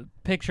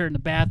picture in the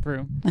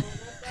bathroom.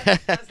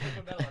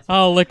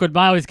 Liquid.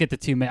 I always get the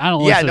 2 minutes. I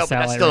don't listen to but that's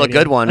satellite still radio. A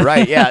good one,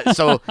 right? Yeah.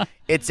 So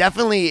it's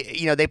definitely,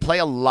 they play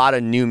a lot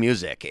of new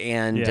music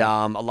and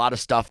a lot of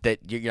stuff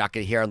that you're not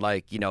going to hear on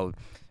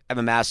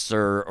MMS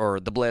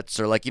or the Blitz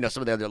or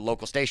some of the other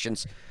local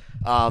stations.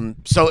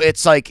 So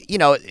it's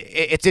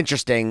it's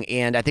interesting,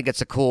 and I think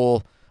it's a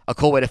cool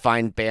way to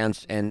find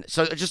bands. And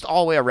so just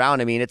all the way around,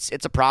 I mean, it's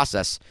a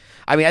process.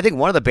 I mean, I think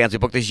one of the bands we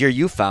booked this year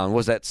you found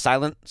was that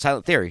Silent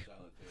Theory.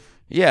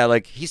 Yeah,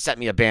 he sent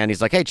me a band.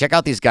 He's like, "Hey, check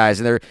out these guys."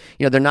 And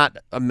they're not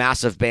a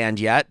massive band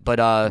yet, but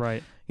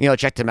right.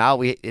 Checked them out.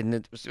 And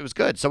it was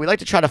good. So we like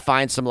to try to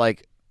find some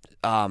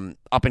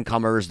up and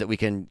comers that we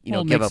can give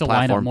a platform. It makes the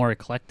lineup more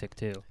eclectic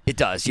too. It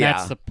does, and yeah.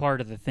 That's the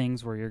part of the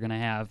things where you're going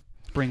to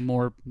bring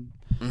more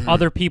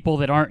other people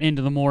that aren't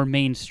into the more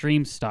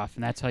mainstream stuff,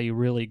 and that's how you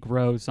really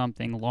grow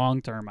something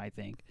long term, I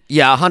think.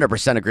 Yeah,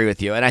 100% agree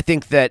with you, and I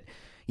think that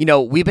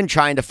we've been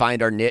trying to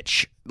find our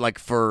niche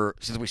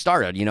since we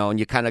started, and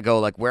you kind of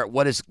go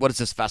what is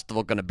this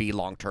festival going to be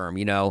long term,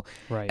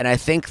 Right. And I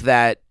think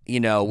that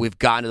we've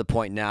gotten to the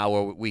point now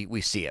where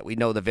we see it. We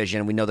know the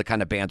vision. We know the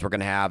kind of bands we're going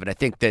to have. And I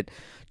think that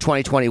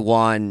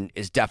 2021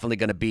 is definitely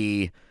going to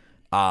be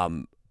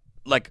kind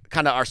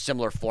of our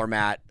similar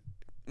format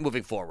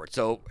moving forward.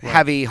 So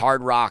heavy,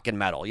 hard rock, and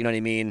metal. You know what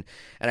I mean?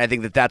 And I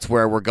think that that's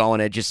where we're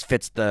going. It just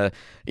fits the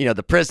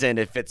prison.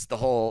 It fits the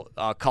whole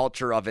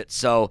culture of it.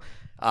 So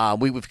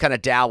we've kind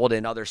of dabbled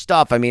in other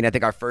stuff. I mean, I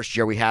think our first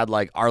year we had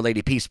Our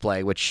Lady Peace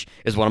Play, which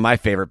is one of my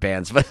favorite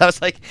bands. But I was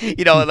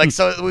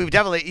so we've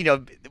definitely,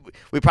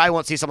 we probably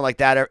won't see something like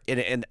that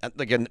in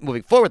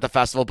moving forward with the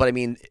festival. But I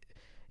mean,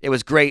 it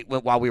was great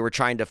while we were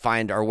trying to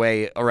find our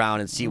way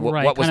around and see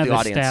what was the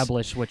audience.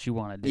 Establish what you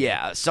want to do.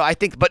 Yeah. So I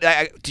think, but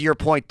to your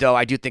point though,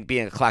 I do think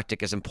being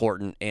eclectic is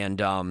important,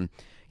 and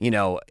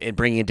in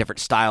bringing in different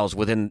styles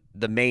within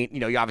the main.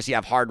 You obviously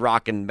have hard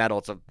rock and metal.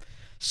 It's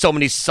so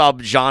many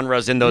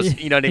sub-genres in those,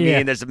 you know what I mean?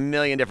 Yeah. There's a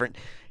million different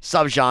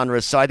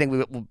sub-genres. So I think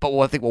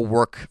I think we'll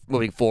work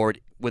moving forward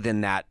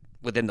within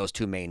those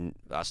two main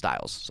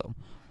styles. So,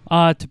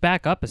 to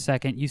back up a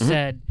second, you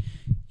said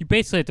you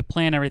basically have to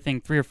plan everything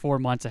 3 or 4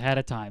 months ahead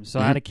of time. So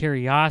out of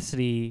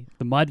curiosity,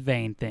 the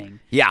Mudvayne thing.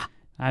 Yeah.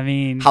 I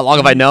mean, how long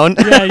have I known?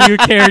 Yeah, you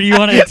care. Do you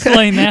want to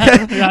explain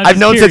that? I've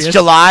known since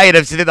July, and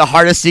it's the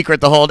hardest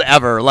secret to hold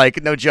ever.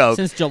 No joke.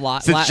 Since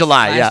July.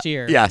 Last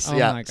year. Yes. Oh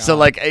yeah. My God.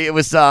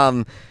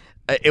 So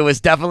it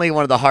was definitely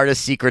one of the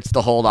hardest secrets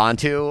to hold on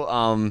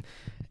to.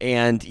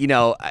 And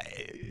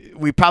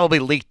we probably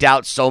leaked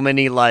out so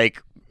many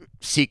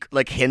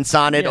hints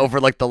on it over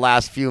the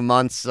last few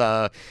months.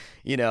 I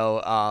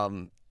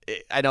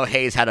know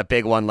Hayes had a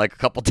big one a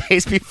couple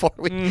days before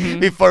we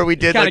did.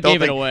 He kind of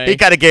gave it away. He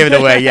kind of gave it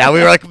away. Yeah,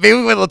 we were maybe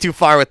we went a little too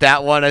far with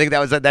that one. I think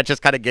that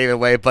just kind of gave it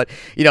away. But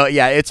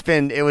yeah,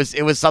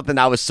 it was something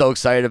I was so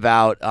excited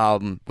about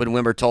when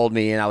Wimmer told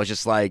me, and I was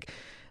just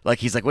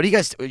he's like, would you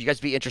guys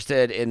be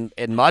interested in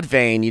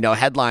Mudvayne,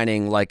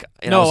 headlining?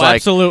 And no, I was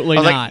absolutely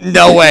not.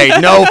 No way,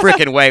 no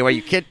freaking way. Were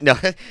you kidding? No.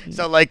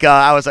 So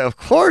I was like, of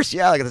course,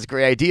 yeah, that's a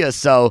great idea.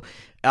 So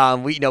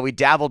we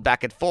dabbled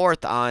back and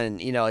forth on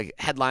like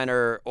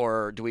headliner,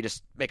 or do we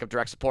just make up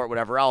direct support,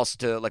 whatever else,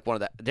 to like one of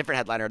the different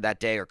headliner that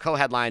day or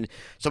co-headline.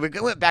 So we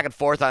went back and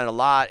forth on it a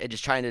lot and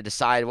just trying to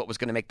decide what was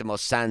going to make the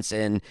most sense,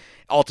 and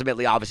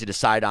ultimately obviously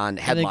decide on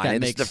headline. I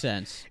think that makes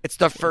sense. It's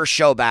the first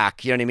show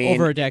back, you know what I mean?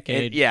 Over a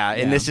decade.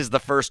 And this is the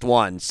first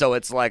one. So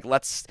it's like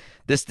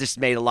this just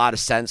made a lot of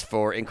sense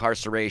for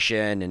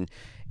incarceration,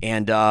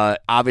 and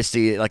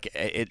obviously, like,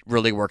 it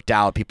really worked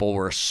out. People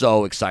were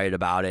so excited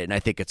about it, and I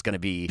think it's going to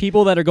be...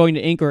 People that are going to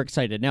Ink are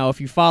excited. Now,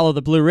 if you follow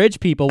the Blue Ridge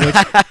people, which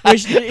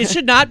it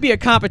should not be a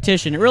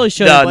competition. It really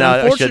should. No,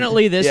 but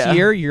unfortunately, this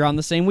year, you're on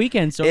the same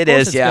weekend, so of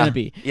course it's going to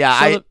be.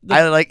 Yeah,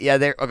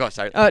 so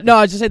sorry. No,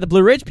 I was just saying the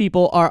Blue Ridge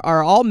people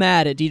are all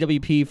mad at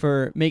DWP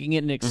for making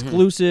it an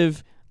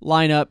exclusive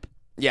lineup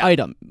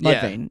item,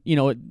 Mudvayne.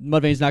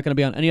 Mudvayne's not going to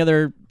be on any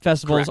other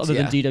festivals other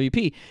than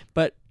DWP.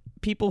 But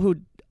people who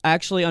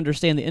actually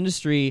understand the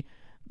industry,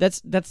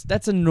 that's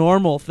a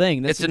normal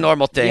thing. It's a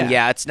normal thing.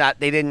 Yeah, it's not.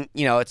 They didn't.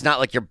 It's not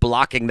like you're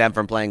blocking them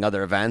from playing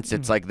other events.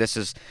 It's like this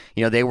is.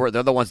 They're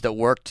the ones that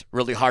worked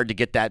really hard to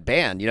get that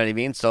band. You know what I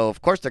mean? So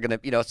of course they're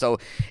gonna. So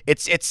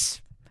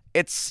it's.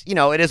 It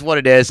is what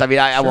it is. I mean,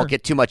 I won't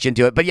get too much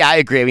into it, but yeah, I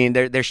agree. I mean,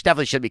 there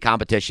definitely should be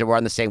competition. We're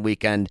on the same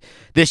weekend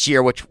this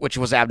year, which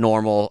was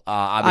abnormal.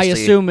 Obviously,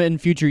 I assume in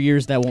future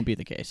years that won't be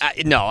the case.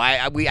 No,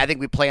 I think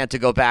we plan to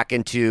go back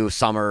into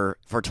summer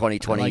for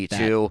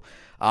 2022.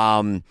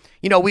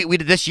 We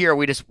did this year.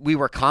 We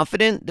were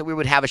confident that we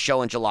would have a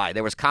show in July.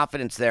 There was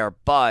confidence there,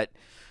 but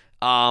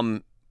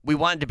we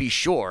wanted to be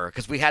sure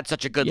because we had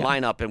such a good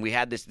lineup and we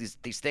had these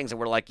things, and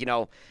we're like,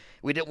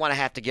 we didn't want to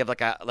have to give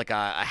like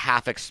a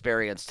half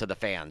experience to the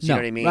fans. You know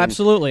what I mean?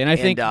 Absolutely. And I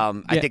think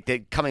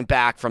that coming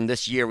back from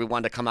this year, we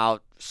wanted to come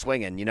out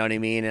swinging. You know what I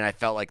mean? And I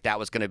felt like that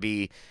was going to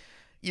be,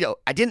 we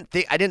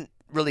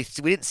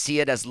didn't see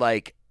it as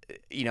like,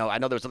 I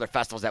know there was other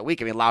festivals that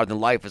week. I mean, Louder Than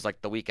Life was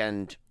like the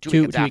weekend, two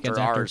weekends after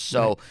ours.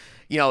 So,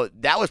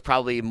 that was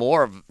probably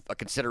more of a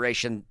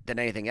consideration than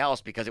anything else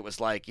because it was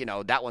like,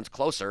 that one's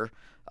closer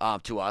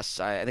to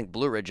us. I think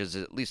Blue Ridge is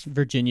at least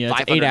Virginia,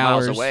 500 8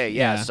 miles hours away.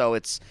 Yeah. So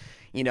it's,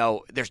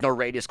 there's no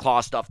radius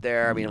claw stuff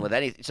there. I mean, with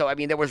any, so I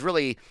mean, there was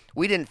really,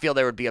 we didn't feel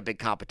there would be a big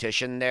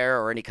competition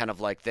there or any kind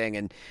of like thing.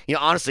 And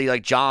honestly,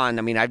 like John,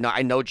 I mean,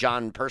 I know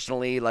John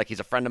personally, like he's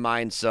a friend of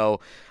mine. So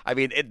I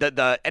mean,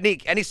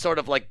 any sort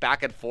of like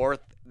back and forth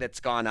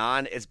that's gone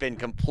on has been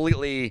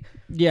completely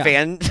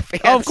fans.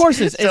 Oh, of course,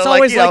 it's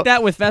always like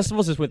that with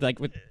festivals. It's with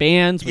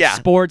bands, with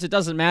sports. It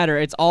doesn't matter.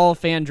 It's all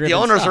fan driven. The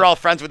owners are all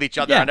friends with each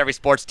other on every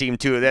sports team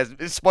too.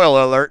 There's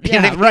spoiler alert.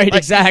 Yeah, right.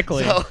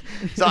 Exactly.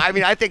 So I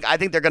mean, I think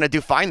they're going to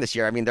do fine this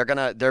year. I mean,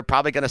 they're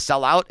probably going to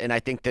sell out, and I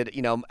think that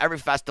every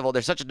festival,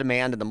 there's such a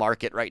demand in the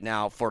market right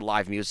now for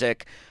live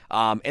music,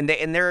 and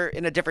they're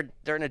in a different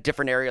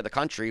area of the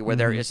country where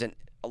there isn't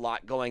a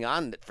lot going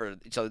on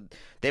so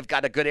they've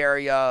got a good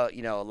area,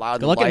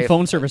 Loud. Good luck getting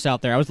phone service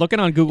out there. I was looking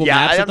on Google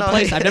Maps at the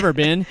place. I've never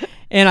been,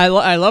 and I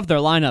love their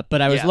lineup,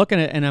 but I was looking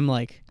at it and I'm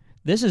like,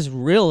 this is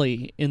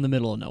really in the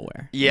middle of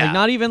nowhere. Yeah, like,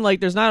 not even like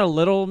there's not a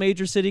little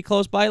major city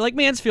close by. Like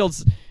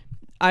Mansfield's,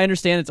 I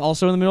understand it's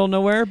also in the middle of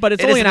nowhere, but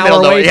it's only an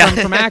hour away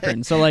from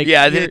Akron. So like,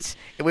 I think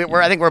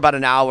we're about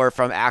an hour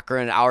from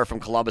Akron, an hour from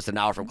Columbus, an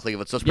hour from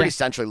Cleveland. So it's pretty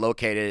centrally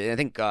located. And I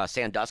think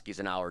Sandusky's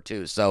an hour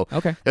too. So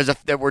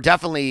we're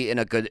definitely in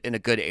a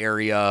good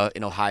area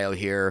in Ohio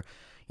here.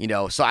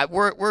 So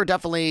we're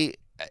definitely.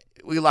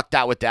 We lucked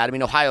out with that. I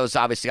mean, Ohio's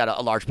obviously got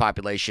a large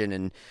population,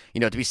 and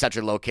to be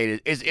centrally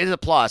located is a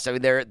plus. I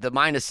mean, the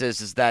minus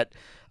is that.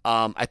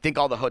 I think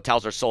all the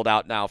hotels are sold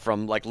out now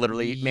from like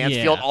literally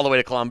Mansfield all the way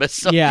to Columbus.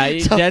 So,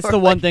 that's the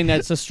one thing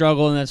that's a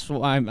struggle, and that's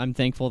why I'm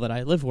thankful that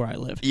I live where I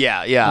live.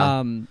 Yeah.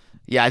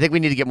 I think we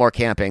need to get more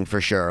camping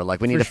for sure. Like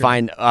we need to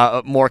find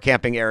more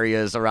camping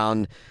areas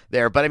around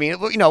there. But I mean,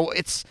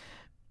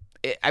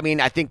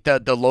 I think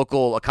the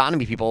local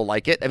economy people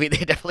like it. I mean,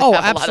 they definitely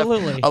have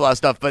a lot of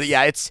stuff. But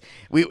yeah,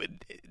 we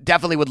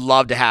definitely would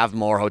love to have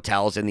more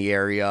hotels in the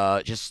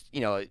area. Just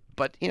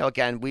but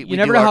again, we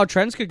never know how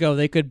trends could go.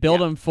 They could build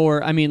them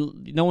for. I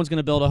mean, no one's going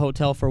to build a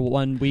hotel for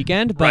one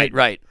weekend, but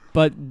right.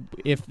 But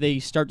if they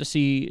start to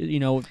see,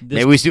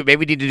 maybe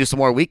we need to do some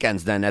more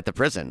weekends then at the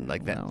prison,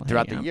 like that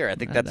throughout the year. I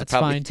think that's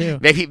probably fine too.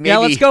 Maybe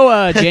let's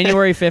go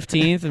January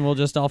 15th, and we'll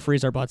just all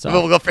freeze our butts off.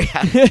 We'll go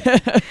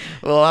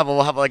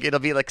we'll have like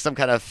it'll be like some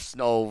kind of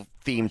snow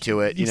theme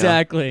to it.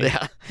 Exactly.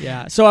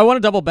 Yeah. So I want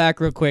to double back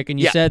real quick, and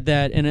you said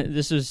that, and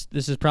this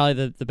is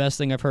probably the best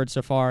thing I've heard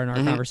so far in our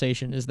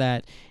conversation is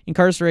that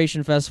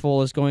Incarceration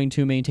Festival is going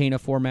to maintain a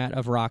format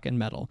of rock and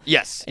metal.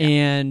 Yes.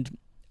 And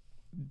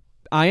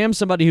I am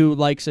somebody who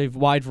likes a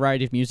wide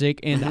variety of music,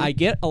 and I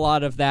get a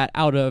lot of that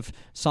out of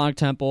Sonic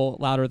Temple,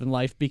 Louder Than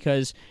Life,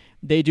 because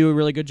they do a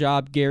really good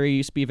job.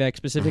 Gary Spivak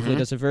specifically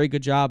does a very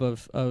good job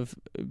of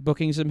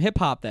booking some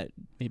hip-hop that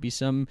maybe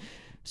some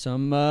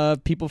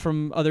people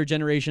from other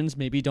generations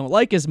maybe don't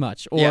like as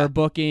much, or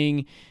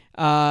booking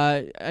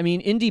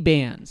indie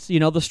bands.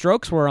 The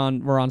Strokes were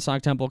on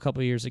Sonic Temple a couple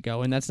of years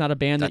ago, and that's not a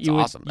band that you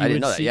would awesome. I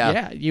didn't know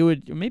that. See. You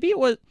would maybe it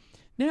was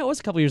No, it was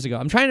a couple years ago.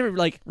 I'm trying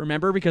to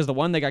remember because the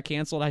one that got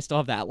canceled, I still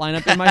have that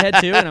lineup in my head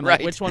too, and I'm Right.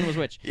 like, which one was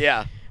which?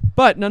 Yeah.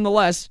 But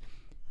nonetheless,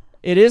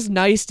 it is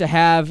nice to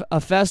have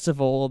a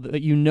festival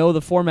that you know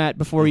the format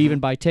before you even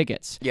buy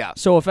tickets. Yeah.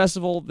 So a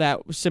festival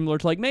that was similar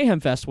to like Mayhem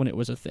Fest when it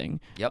was a thing.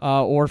 Yep.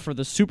 Or for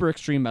the super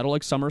extreme metal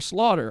like Summer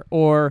Slaughter.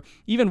 Or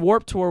even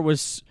Warped Tour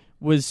was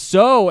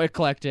so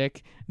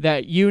eclectic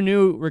that you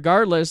knew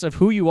regardless of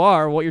who you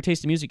are, what your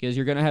taste in music is,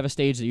 you're going to have a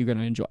stage that you're going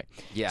to enjoy.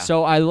 Yeah.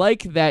 So I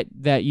like that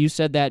you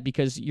said that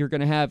because you're going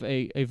to have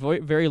a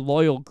very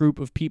loyal group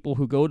of people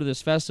who go to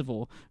this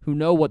festival who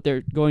know what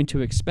they're going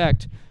to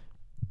expect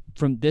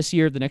from this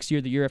year, the next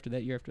year, the year after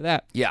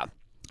that. Yeah.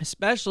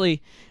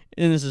 Especially,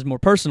 and this is more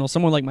personal,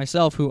 someone like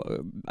myself who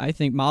I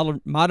think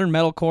modern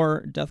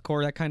metalcore,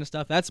 deathcore, that kind of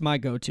stuff, that's my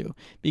go-to.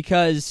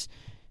 Because,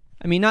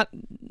 I mean, not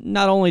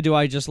only do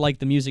I just like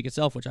the music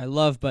itself, which I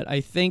love, but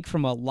I think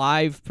from a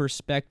live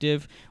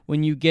perspective,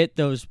 when you get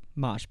those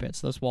mosh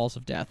pits, those walls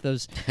of death,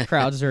 those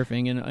crowd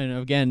surfing, and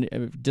again, a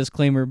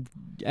disclaimer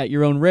at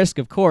your own risk,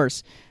 of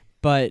course,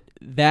 but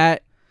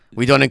that...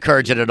 We don't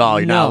encourage it at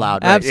all. You're not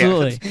allowed. Right?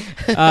 Absolutely.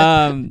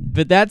 Yeah.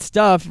 But that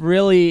stuff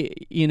really,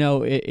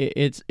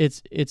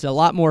 it's a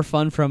lot more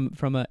fun from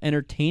an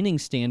entertaining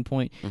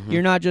standpoint. Mm-hmm.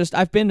 You're not just.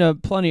 I've been to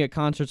plenty of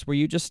concerts where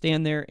you just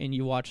stand there and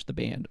you watch the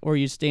band, or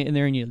you stand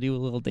there and you do a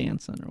little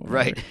dancing, or whatever.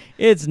 Right.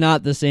 It's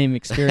not the same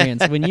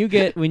experience when you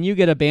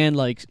get a band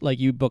like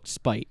you booked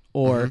Spite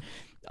or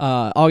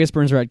August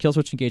Burns Red,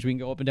 Killswitch Engage. We can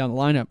go up and down the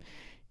lineup.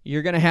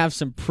 You're gonna have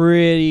some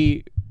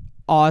pretty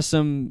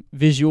awesome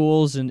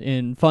visuals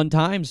and fun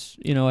times,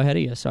 ahead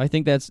of you. So I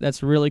think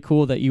that's really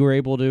cool that you were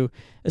able to,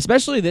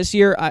 especially this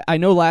year. I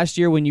know last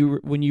year when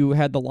you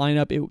had the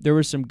lineup, there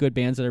were some good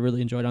bands that I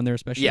really enjoyed on there,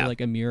 especially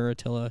like Amir,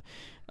 Attila.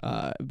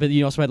 But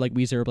you also had like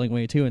Weezer,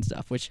 Blink-182 and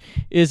stuff, which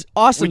is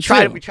awesome. We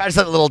tried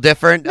something a little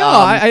different. No,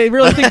 I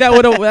really think that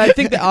would have. I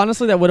think that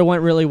honestly that would have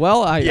went really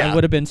well. I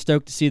would have been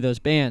stoked to see those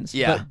bands.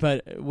 Yeah.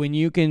 But when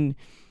you can.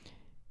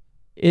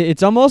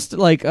 It's almost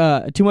like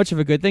too much of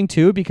a good thing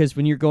too, because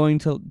when you're going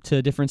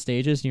to different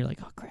stages and you're like,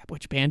 oh crap,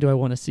 which band do I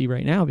want to see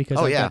right now? Because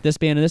I've got this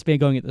band and this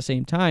band going at the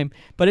same time.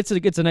 But it's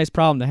a nice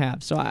problem to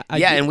have. So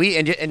and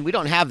we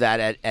don't have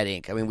that at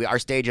Inc. I mean, our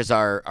stages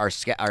are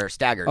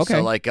staggered. Okay.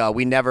 So like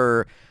we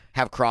never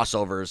have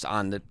crossovers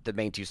on the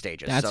main two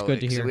stages. That's good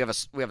to hear. So we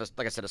have a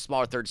like I said, a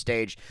smaller third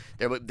stage.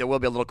 There will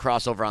be a little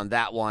crossover on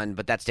that one,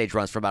 but that stage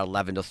runs from about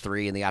 11 to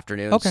 3 in the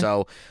afternoon. Okay.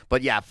 So,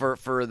 but yeah, for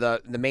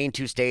the main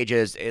two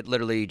stages, it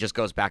literally just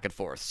goes back and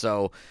forth.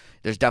 So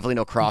there's definitely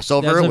no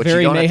crossover. That's a which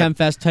very you don't Mayhem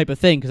Fest type of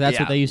thing, because that's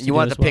what they used to do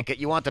as well.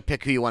 You want to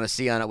pick who you want to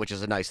see on it, which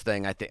is a nice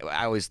thing.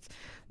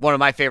 One of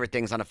my favorite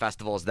things on a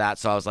festival is that.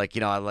 So I was like,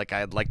 I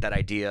like that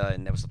idea,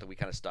 and that was something we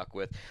kind of stuck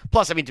with.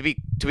 Plus, I mean, to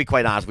be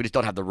quite honest, we just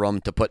don't have the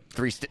room to put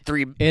three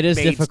it is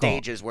main difficult.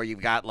 stages where you've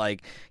got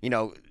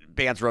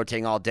bands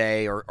rotating all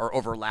day or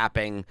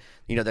overlapping.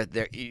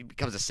 It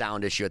becomes a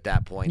sound issue at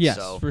that point. Yes,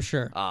 so, for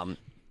sure.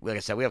 Like I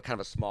said, we have kind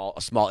of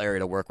a small area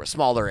to work with,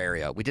 smaller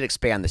area. We did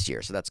expand this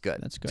year, so that's good.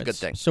 That's good. It's a good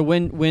thing. So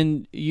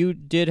when you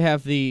did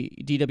have the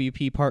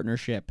DWP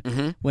partnership,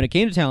 when it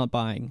came to talent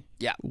buying,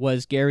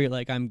 was Gary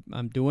like, I'm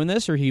doing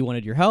this, or he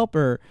wanted your help,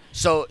 or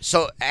so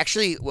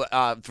actually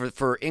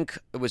for Inc.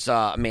 it was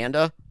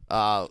Amanda.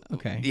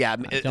 Okay. Yeah,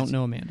 I don't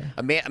know Amanda.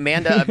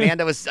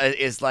 Amanda is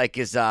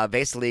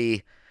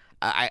basically.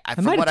 I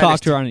might have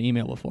talked to her on an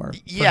email before.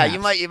 Yeah,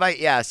 perhaps. you might.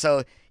 Yeah,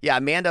 so yeah,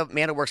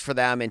 Amanda works for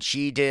them, and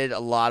she did a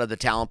lot of the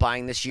talent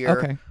buying this year.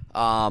 Okay.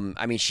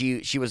 I mean,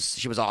 she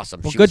was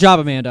awesome. Well, good job,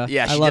 Amanda.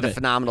 Yeah, she love did a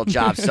phenomenal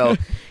job. So,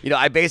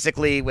 I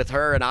basically with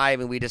her and I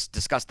mean, we just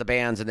discussed the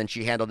bands, and then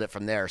she handled it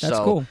from there. That's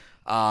so, cool.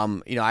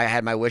 I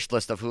had my wish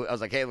list of who I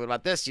was like, hey, what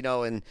about this?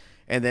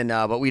 And then,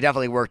 but we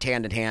definitely worked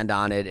hand in hand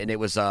on it, and it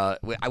was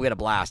we had a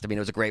blast. I mean,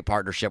 it was a great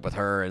partnership with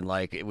her, and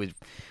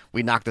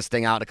we knocked this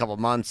thing out in a couple of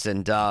months,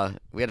 and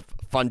we had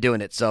fun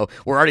doing it. So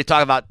we're already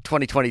talking about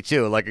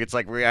 2022. Like it's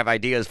like we have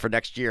ideas for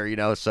next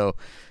year, So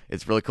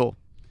it's really cool.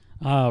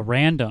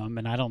 Random,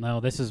 and I don't know.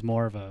 This is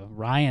more of a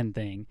Ryan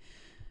thing,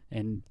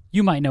 and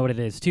you might know what it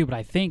is too. But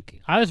I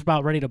think I was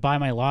about ready to buy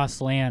my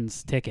Lost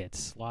Lands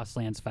tickets. Lost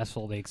Lands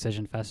Festival, the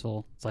Excision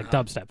Festival. It's like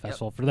dubstep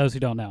festival for those who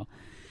don't know.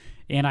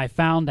 And I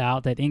found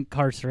out that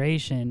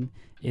Incarceration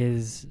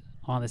is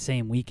on the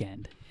same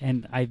weekend.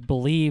 And I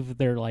believe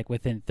they're like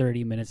within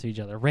 30 minutes of each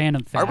other.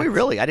 Random fact. Are we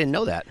really? I didn't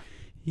know that.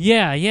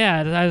 Yeah.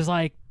 I was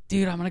like,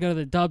 dude, I'm going to go to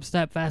the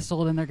dubstep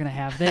festival, then they're going to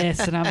have this.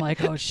 And I'm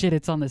like, oh, shit,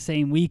 it's on the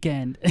same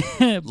weekend.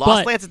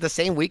 Lost Lands is the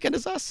same weekend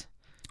as us?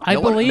 I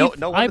believe.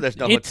 No wonder there's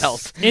no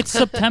hotels. It's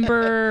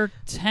September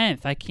 10th.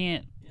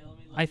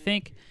 I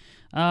think.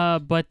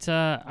 But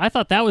I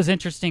thought that was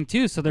interesting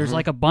too. So there's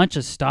like a bunch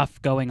of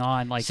stuff going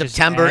on. Like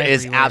September just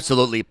is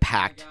absolutely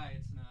packed.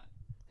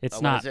 It's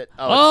what not. is it?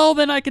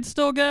 Then I can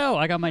still go.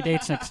 I got my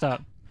dates mixed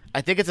up.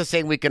 I think it's the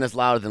same weekend as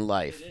Louder Than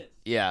Life.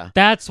 Yeah,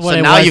 that's what. So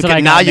it now was you that I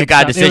now got you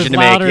got a mixed decision to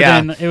up. make.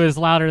 Yeah, It was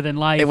Louder Than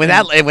Life. And when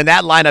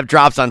that lineup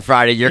drops on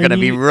Friday, you're going to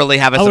be really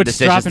having some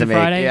decisions to make.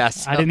 Friday?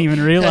 Yes, I didn't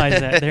even realize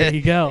that. There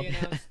you go.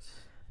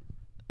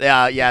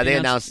 Yeah. They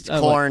announced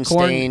Korn,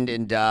 Korn. Stained,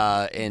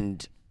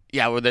 and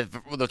Yeah, with the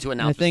two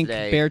And I announcements think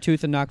today.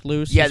 Beartooth and Knocked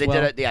Loose. Yeah, as they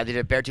well. did it. Yeah, they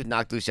did Beartooth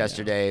Knocked Loose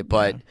yesterday,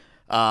 but.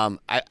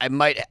 I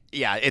might.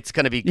 Yeah, it's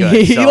gonna be good.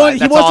 He So wants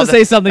to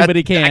say something, but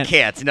he I can't.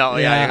 can't. No,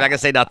 Yeah. I'm not gonna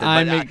say nothing.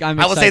 But I'm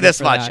I will say excited this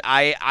for much: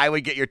 that. I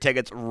would get your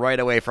tickets right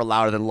away for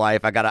Louder Than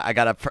Life. I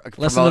gotta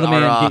Listen to promote the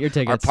man, our, get your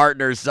tickets.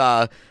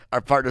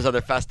 our partners of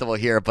their festival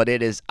here. But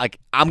it is like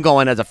I'm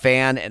going as a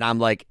fan, and I'm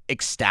like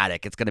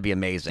ecstatic. It's gonna be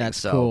amazing. That's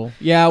so, cool.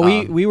 Yeah,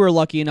 we were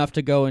lucky enough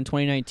to go in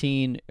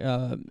 2019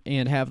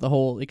 and have the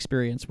whole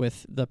experience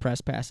with the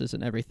press passes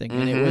and everything,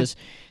 and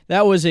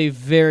that was a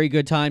very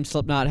good time.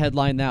 Slipknot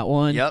headlined that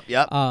one. Yep.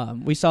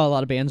 We saw a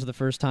lot of bands for the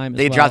first time.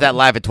 They dropped that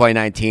live in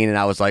 2019, and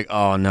I was like,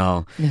 oh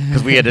no,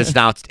 because we had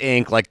announced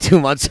Ink like 2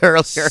 months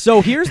earlier.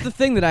 So here's the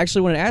thing that I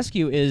actually want to ask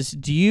you is,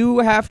 do you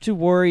have to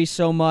worry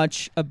so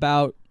much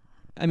about,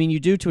 I mean, you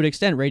do to an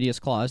extent, radius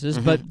clauses,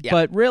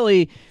 but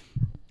really,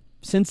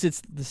 since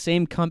it's the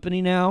same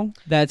company now,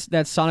 that's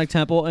Sonic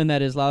Temple and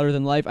that is Louder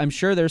Than Life, I'm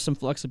sure there's some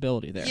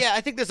flexibility there. Yeah,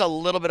 I think there's a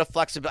little bit of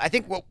flexibility. I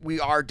think what we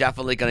are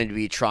definitely going to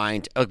be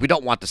trying to, like, we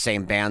don't want the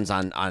same bands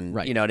on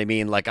Right. you know what I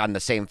mean, like on the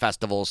same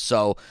festivals.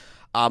 So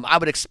I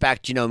would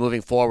expect,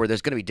 moving forward,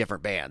 there's going to be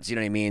different bands, you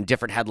know what I mean,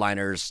 different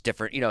headliners,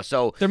 different,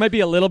 so There might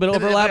be a little bit of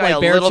overlap, like a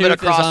little bit of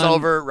Beartooth is on-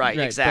 crossover, right?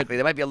 Exactly. but-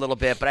 There might be a little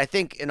bit, but I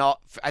think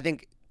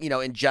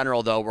in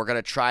general though, we're going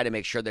to try to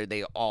make sure that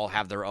they all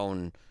have their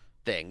own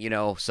thing,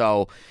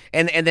 So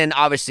and then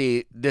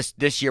obviously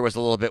this year was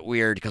a little bit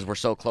weird because we're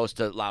so close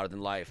to Louder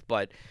Than Life,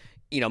 but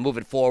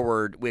moving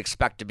forward, we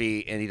expect to be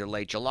in either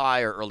late July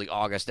or early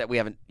August. That we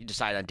haven't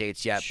decided on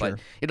dates yet, Sure. but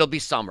it'll be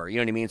summer. You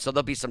know what I mean? So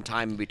there'll be some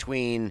time in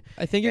between.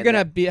 I think you're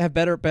And gonna have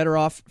better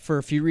off for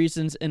a few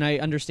reasons, and I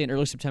understand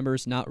early September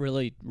is not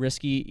really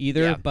risky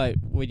either. Yeah. But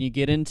when you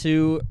get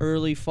into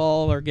early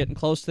fall or getting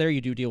close there,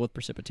 you do deal with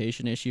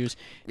precipitation issues.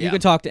 You Yeah.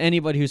 can talk to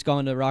anybody who's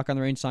gone to Rock on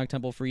the Range Sonic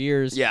Temple for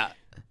years. Yeah.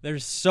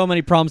 There's so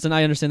many problems, and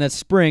I understand that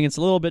spring it's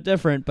a little bit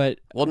different, but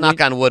We'll knock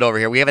on wood over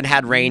here. We haven't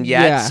had rain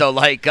yet, Yeah. so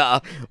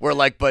we're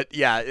like, but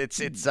yeah, it's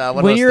one of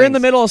when those you're in the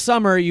things. middle of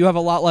summer, you have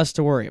a lot less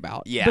to worry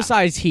about. Yeah.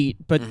 Besides heat,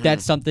 but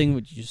that's something.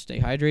 Would you just stay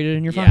hydrated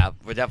and you're fine? Yeah,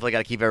 we're definitely got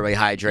to keep everybody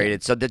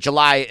hydrated. So the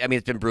July, I mean,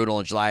 it's been brutal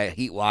in July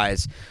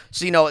heat-wise.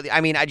 So,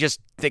 I mean, I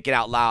just thinking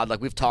out loud,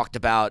 like we've talked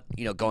about,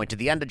 going to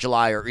the end of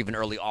July or even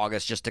early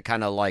August just to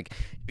kind of like,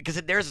 because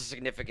there's a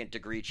significant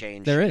degree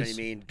change. There you know is.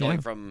 what I mean? Going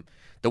Yeah. from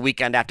the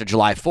weekend after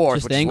July 4th.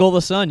 Just which is angle the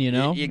sun,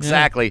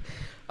 Exactly.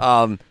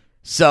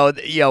 So,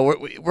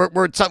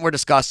 we're something we're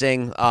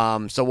discussing.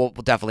 So we'll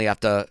definitely have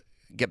to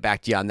get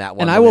back to you on that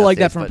one. And I will like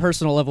that from a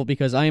personal level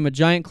because I am a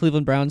giant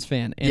Cleveland Browns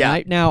fan. And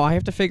Yeah. now I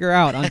have to figure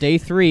out on day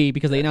 3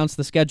 because they announced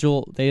the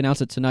schedule. They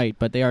announced it tonight,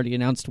 but they already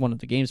announced one of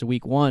the games of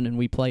week 1, and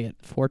we play at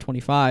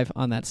 4:25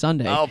 on that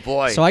Sunday. Oh,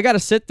 boy. So I got to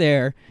sit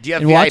there Do you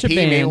have and VIP? watch a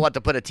Maybe band. we'll have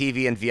to put a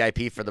TV in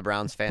VIP for the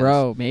Browns fans.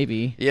 Bro,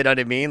 maybe. You know what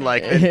I mean?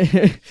 Like,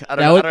 I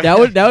don't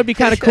know. that would be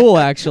kind of cool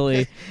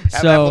actually.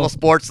 Have So little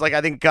sports, like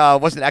I think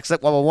wasn't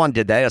Exit 101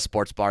 did they a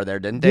sports bar there,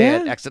 didn't they? Yeah.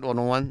 At Exit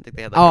 101, I think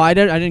they had. Like oh, I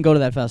didn't go to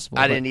that festival.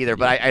 I but didn't either,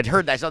 but I'd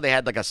heard. I saw they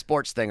had like a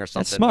sports thing or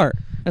something. That's smart.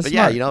 That's But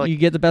yeah, smart. like- you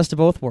get the best of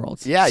both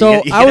worlds. Yeah, So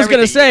you get I was gonna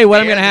everything. say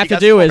what I'm Yeah, gonna you have to got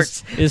do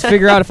sports. is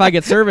figure out if I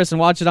get service and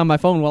watch it on my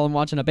phone while I'm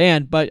watching a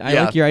band. But I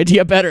Yeah. like your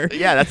idea better.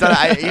 Yeah, that's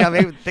not.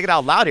 Maybe thinking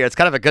out loud here. It's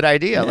kind of a good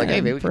idea. Like,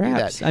 hey, maybe we should do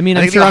perhaps. that. I mean,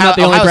 I'm think sure I'm not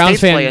the only Ohio Browns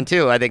State's fan. playing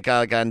too. I think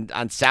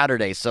on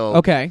Saturday. So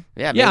Okay.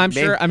 Yeah, Yeah.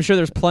 maybe- I'm sure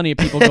there's plenty of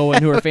people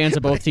going who are fans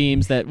of both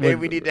teams that maybe would.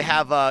 we need to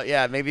have.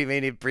 Maybe we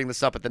need to bring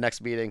this up at the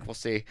next meeting. We'll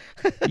see.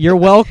 You're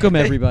welcome,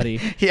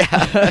 everybody.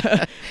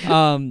 Yeah.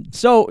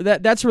 So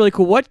that's really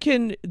cool. What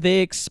can they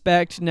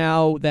expect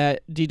now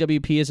that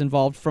DWP is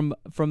involved from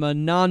a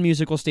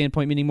non-musical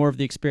standpoint, meaning more of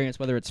the experience,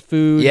 whether it's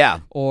food, Yeah.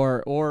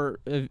 or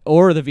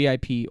the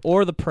VIP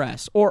or the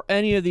press or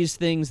any of these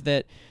things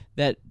that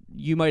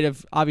you might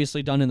have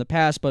obviously done in the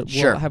past, but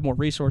Sure. will have more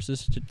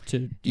resources to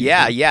do.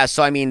 Yeah.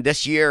 So I mean,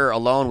 this year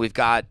alone, we've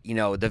got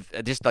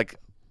just like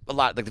a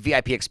lot. Like the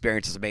VIP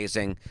experience is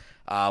amazing.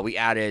 We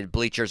added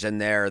bleachers in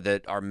there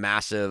that are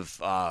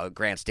massive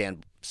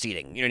grandstand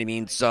seating. You know what I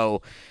mean?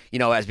 So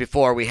as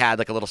before, we had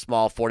like a little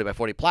small 40 by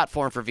 40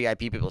 platform for VIP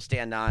people to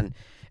stand on.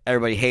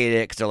 Everybody hated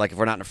it because they're like, if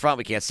we're not in the front,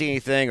 we can't see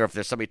anything, or if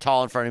there's somebody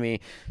tall in front of me.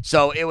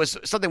 So it was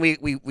something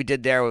we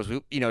did there was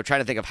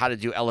trying to think of how to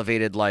do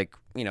elevated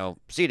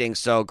seating.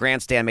 So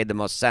grandstand made the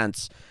most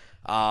sense.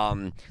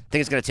 I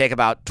think it's going to take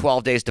about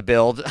 12 days to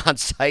build on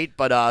site,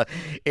 but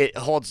it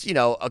holds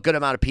a good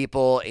amount of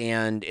people,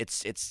 and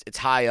it's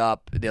high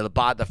up.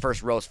 The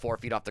first row is 4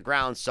 feet off the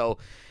ground. So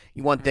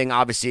one thing,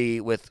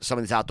 obviously, with some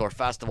of these outdoor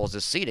festivals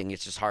is seating.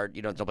 It's just hard,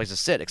 no place to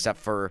sit except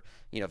for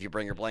if you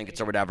bring your blankets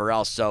or whatever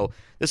else. So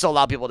this will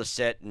allow people to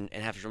sit and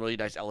have some really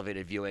nice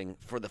elevated viewing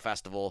for the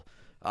festival.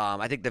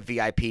 I think the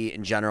VIP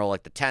in general,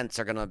 like the tents,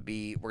 we're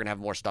gonna have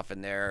more stuff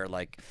in there,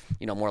 like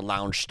more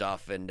lounge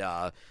stuff and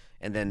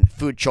And then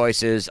food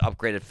choices,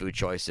 upgraded food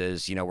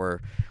choices.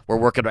 We're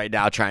working right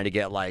now trying to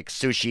get like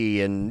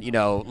sushi and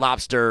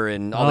lobster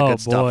and all the good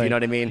stuff. You know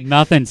what I mean?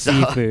 Nothing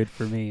seafood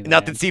for me. Man.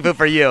 Nothing seafood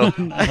for you.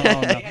 No.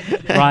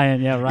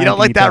 Ryan, Ryan. You don't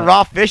like that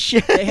raw fish?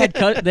 They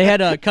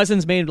had a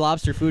Cousins Made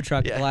lobster food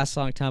truck at the Last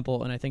Song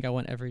Temple, and I think I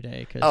went every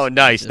day. Oh,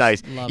 nice.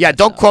 Yeah,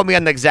 don't quote me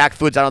on the exact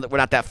foods. We're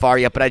not that far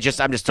yet, but I'm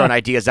just throwing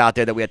ideas out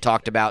there that we had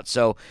talked about.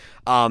 So,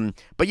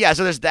 but yeah,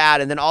 so there's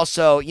that, and then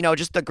also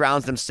just the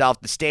grounds themselves.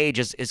 The stage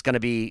is going to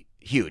be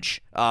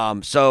huge.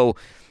 So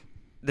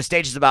the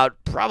stage is about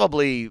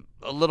probably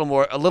a little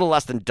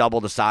less than double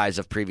the size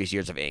of previous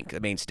years of Ink, the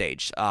main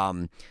stage.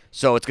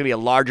 So it's going to be a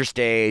larger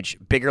stage,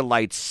 bigger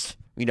lights,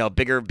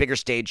 bigger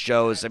stage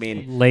shows. I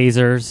mean,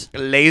 lasers,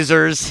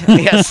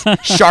 yes,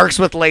 sharks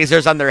with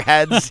lasers on their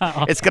heads.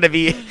 It's going to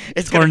be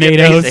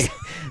tornadoes. Amazing.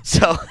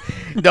 So,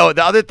 no,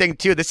 the other thing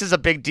too, this is a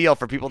big deal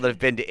for people that have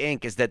been to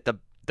Ink, is that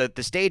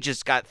the stage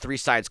has got 3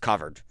 sides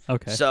covered.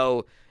 Okay.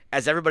 So,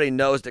 as everybody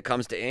knows that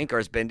comes to Ink or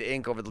has been to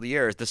Ink over the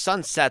years, the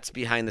sun sets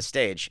behind the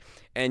stage,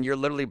 and you're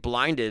literally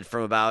blinded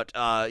from about,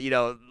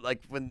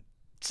 like when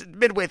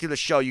midway through the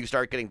show, you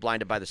start getting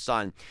blinded by the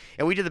sun.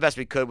 And we did the best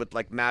we could with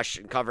like mesh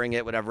and covering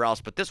it, whatever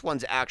else. But this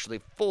one's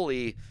actually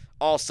fully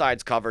all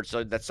sides covered,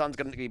 so that sun's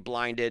going to be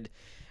blinded.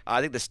 I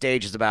think the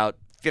stage is about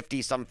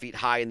 50-some feet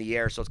high in the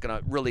air, so it's going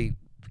to really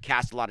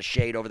cast a lot of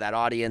shade over that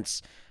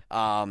audience.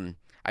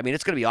 I mean,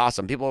 it's going to be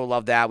awesome. People will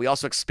love that. We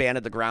also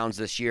expanded the grounds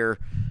this year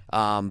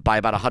by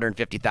about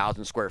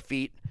 150,000 square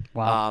feet.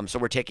 Wow. So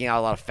we're taking out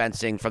a lot of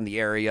fencing from the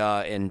area,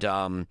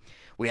 and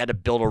we had to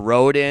build a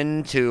road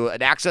into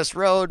an access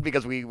road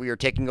because we were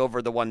taking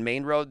over the one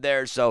main road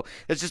there. So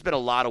there's just been a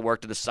lot of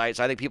work to the site.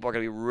 So I think people are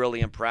going to be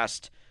really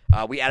impressed.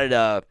 We added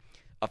a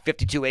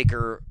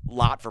 52-acre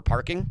lot for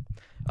parking,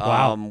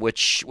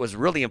 which was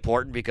really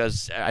important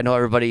because I know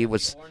everybody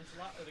was.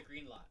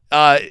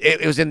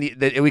 It was in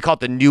we call it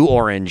the new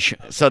orange.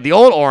 So the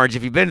old orange,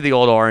 if you've been to the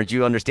old orange,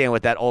 you understand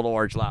what that old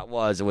orange lot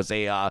was. It was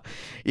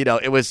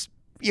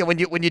when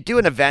you do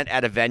an event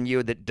at a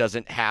venue that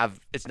doesn't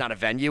have, it's not a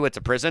venue, it's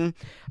a prison.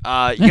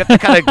 You have to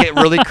kind of get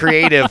really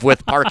creative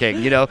with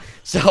parking,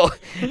 So,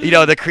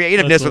 the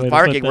creativeness with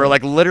parking, we're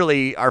like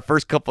literally our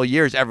first couple of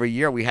years, every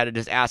year we had to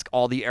just ask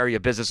all the area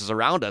businesses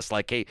around us,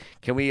 like, hey,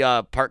 can we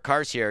park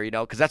cars here?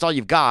 Because that's all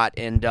you've got.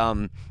 And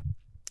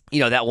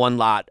that one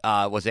lot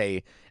was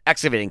a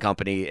excavating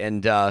company,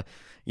 and I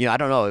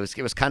don't know, it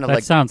was kind of that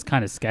like, sounds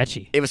kind of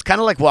sketchy. it was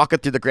kind of like walking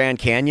through the Grand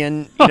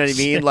Canyon, you know what I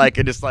mean? Like,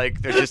 it just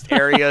like there's just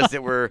areas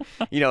that were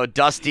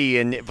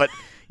dusty, but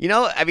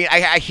I mean,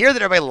 I hear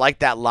that everybody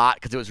liked that lot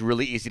because it was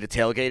really easy to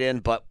tailgate in,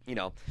 but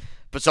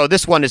so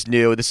this one is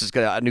new. This is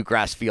a new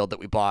grass field that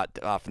we bought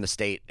from the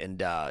state,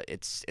 and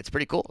it's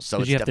pretty cool. So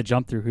did you have to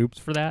jump through hoops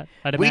for that?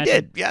 We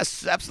did,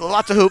 yes, absolutely,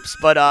 lots of hoops,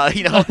 but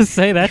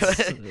say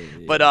that's.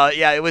 But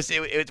yeah,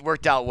 it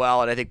worked out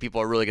well, and I think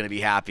people are really going to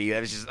be happy. It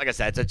was just, like I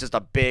said, it's just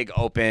a big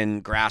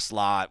open grass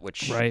lot,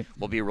 which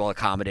will be real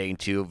accommodating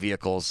to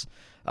vehicles.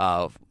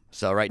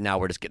 So right now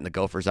we're just getting the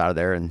Gophers out of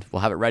there, and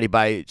we'll have it ready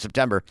by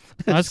September.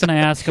 I was going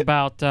to ask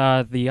about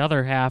the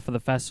other half of the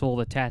festival,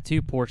 the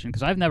tattoo portion,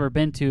 because I've never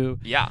been to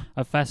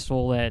a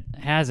festival that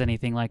has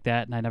anything like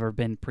that, and I've never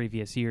been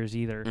previous years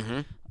either.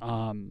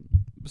 Mm-hmm.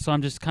 So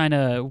I'm just kind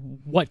of,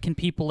 what can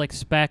people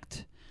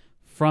expect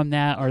from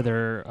that? Are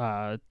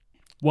there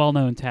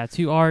well-known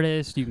tattoo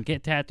artists? You can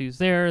get tattoos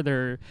there.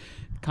 There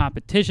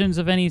competitions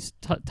of any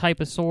type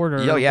of sort,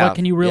 or what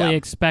can you really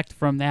expect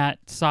from that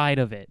side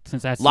of it?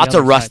 Since that's lots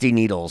of rusty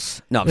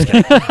needles. No, I'm just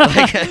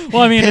kidding.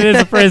 Well, I mean, it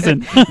is a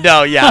prison.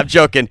 No, yeah, I'm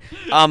joking.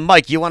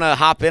 Mike, you want to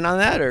hop in on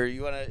that, or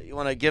you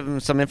want to give them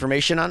some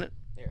information on it?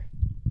 Here.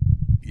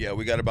 Yeah,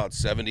 we got about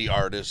 70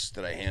 artists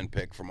that I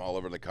handpick from all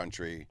over the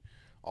country,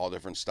 all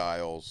different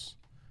styles,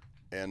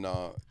 and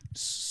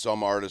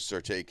some artists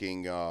are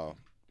taking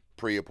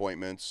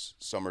pre-appointments.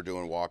 Some are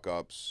doing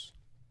walk-ups.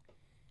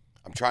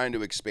 I'm trying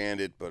to expand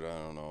it, but I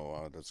don't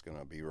know. That's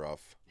gonna be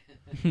rough.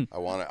 I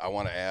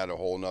want to add a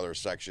whole nother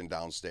section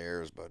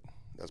downstairs, but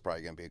that's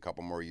probably gonna be a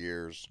couple more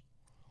years.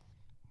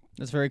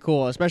 That's very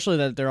cool, especially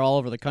that they're all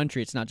over the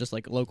country. It's not just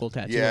like local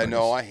tattoo Yeah, artists.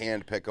 no, I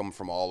hand pick them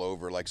from all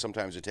over. Like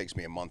sometimes it takes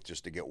me a month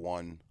just to get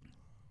one.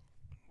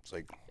 It's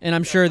like, and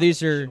I'm sure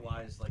these are.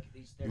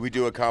 we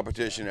do a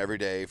competition every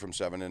day from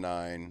 7 to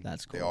 9.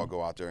 That's cool. They all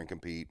go out there and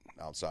compete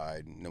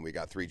outside, and then we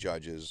got 3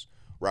 judges.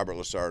 Robert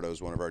Lasardo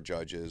is one of our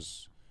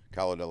judges.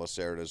 Cala de la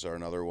Cerdas are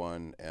another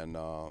one, and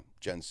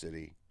Jen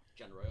City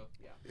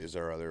is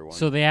our other one.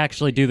 So they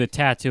actually do the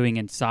tattooing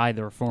inside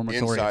the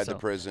reformatory inside itself. the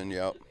prison,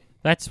 yep.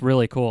 That's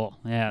really cool.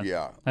 Yeah.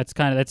 Yeah.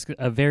 That's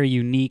a very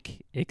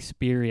unique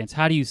experience.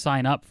 How do you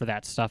sign up for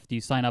that stuff? Do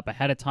you sign up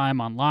ahead of time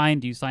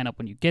online? Do you sign up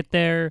when you get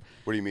there?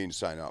 What do you mean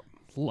sign up?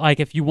 Like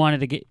if you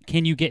wanted to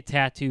can you get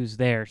tattoos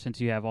there since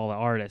you have all the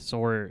artists,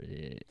 or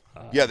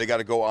yeah, they got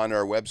to go on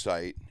our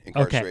website,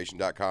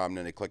 incarceration.com, and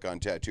then they click on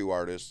tattoo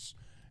artists,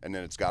 and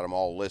then it's got them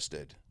all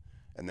listed,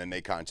 and then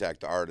they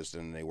contact the artist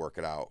and they work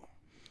it out.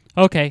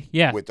 Okay,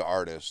 yeah. With the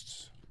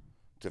artists.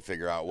 to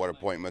figure out what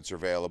appointments are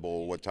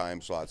available, what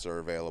time slots are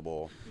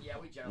available,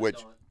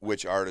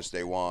 which artist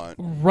they want.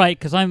 Right,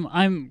 because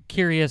I'm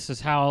curious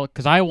as how,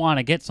 because I want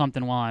to get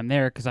something while I'm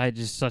there because I had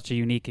just such a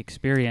unique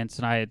experience,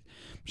 and I'm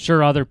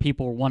sure other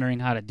people are wondering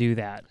how to do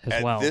that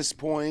as well. At this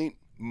point,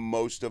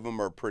 most of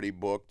them are pretty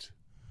booked,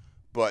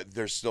 but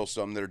there's still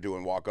some that are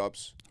doing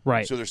walk-ups.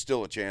 Right. So there's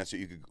still a chance that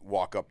you could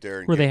walk up there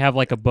and where they have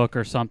like a book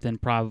or something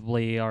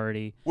probably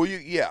already. Well,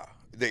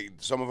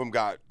 some of them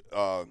got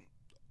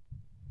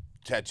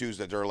tattoos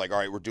that they're like, all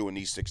right, we're doing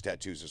these 6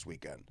 tattoos this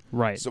weekend.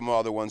 Right. Some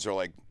other ones are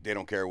like, they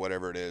don't care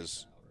whatever it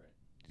is.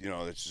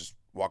 It's just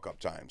walk-up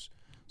times.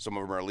 Some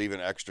of them are leaving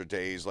extra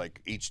days.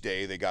 Like each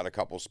day they got a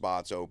couple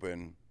spots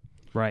open.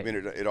 Right. I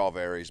mean, it all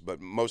varies,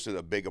 but most of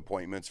the big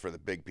appointments for the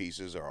big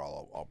pieces are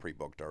all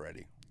pre-booked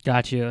already.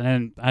 Got you.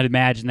 And I'd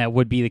imagine that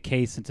would be the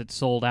case since it's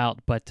sold out.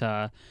 But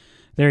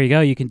there you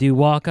go. You can do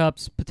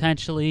walk-ups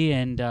potentially,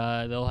 and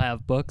they'll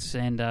have books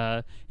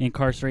and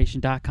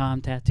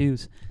incarceration.com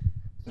tattoos.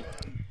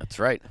 That's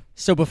right.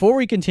 So before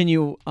we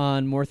continue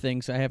on more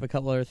things, I have a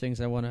couple other things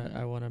I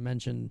wanna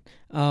mention.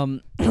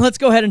 Let's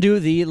go ahead and do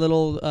the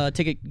little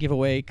ticket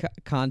giveaway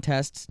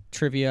contest,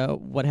 trivia,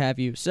 what have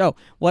you. So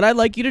what I'd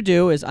like you to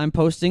do is I'm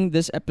posting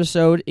this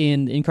episode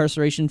in the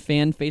Incarceration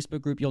Fan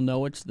Facebook group. You'll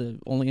know it's the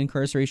only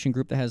incarceration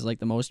group that has like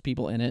the most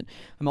people in it.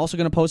 I'm also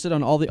going to post it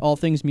on all the All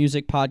Things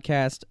Music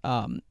podcast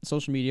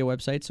social media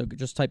websites. So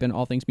just type in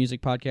All Things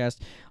Music Podcast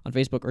on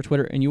Facebook or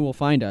Twitter, and you will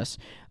find us.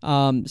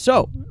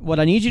 So what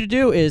I need you to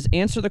do is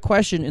answer the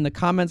question in the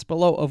comments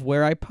below of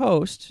where I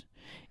post,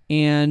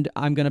 and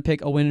I'm going to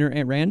pick a winner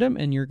at random,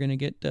 and you're going to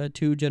get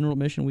 2 General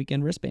Admission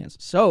Weekend wristbands.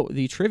 So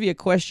the trivia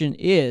question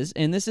is,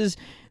 and this is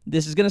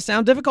going to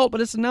sound difficult,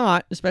 but it's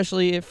not,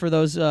 especially for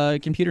those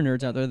computer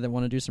nerds out there that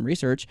want to do some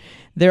research.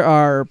 There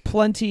are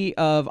plenty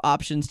of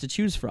options to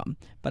choose from,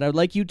 but I would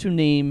like you to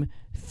name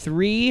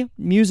 3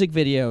 music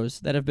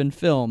videos that have been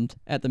filmed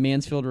at the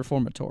Mansfield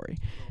Reformatory.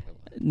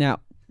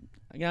 Now,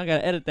 I got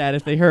to edit that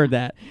if they heard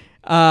that.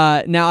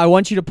 Now, I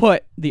want you to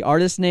put the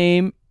artist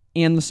name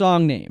and the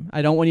song name.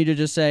 I don't want you to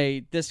just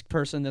say this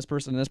person, this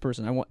person, this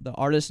person. I want the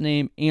artist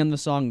name and the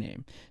song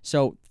name.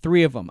 So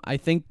 3 of them. I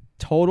think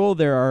total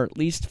there are at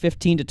least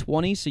 15 to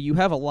 20, so you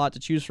have a lot to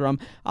choose from.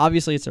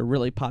 Obviously, it's a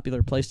really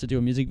popular place to do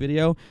a music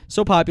video.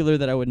 So popular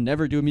that I would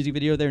never do a music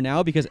video there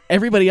now because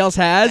everybody else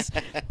has.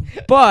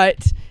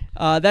 But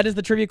that is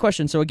the trivia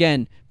question. So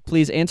again,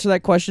 please answer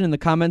that question in the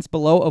comments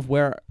below of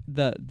where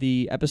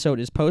the episode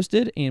is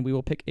posted, and we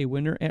will pick a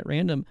winner at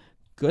random.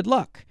 Good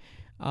luck.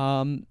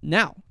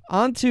 Now,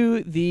 on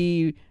to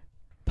the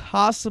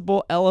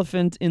possible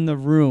elephant in the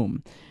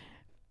room.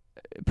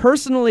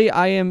 Personally,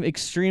 I am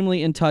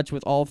extremely in touch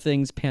with all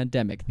things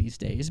pandemic these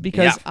days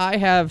because I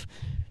have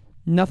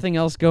nothing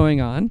else going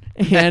on,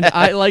 and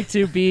I like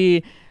to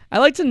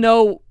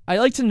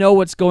know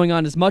what's going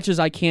on as much as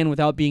I can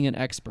without being an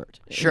expert.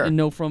 Sure. And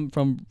know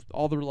from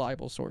all the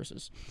reliable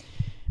sources.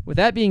 With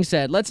that being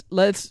said,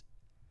 let's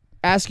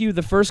ask you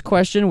the first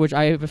question, which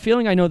I have a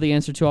feeling I know the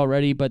answer to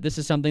already, but this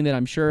is something that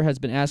I'm sure has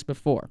been asked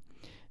before.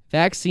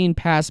 Vaccine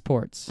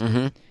passports.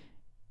 Mm-hmm.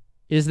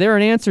 Is there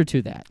an answer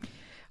to that?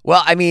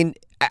 Well, I mean,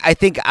 I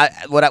think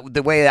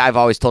the way I've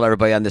always told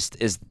everybody on this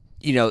is,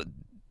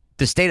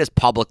 the state has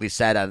publicly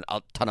said on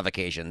a ton of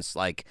occasions,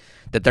 like,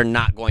 that they're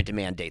not going to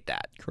mandate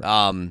that.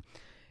 Correct.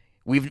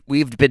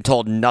 We've been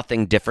told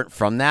nothing different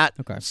from that.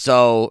 Okay.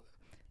 So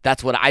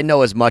that's what I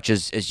know as much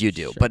as you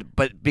do. Sure.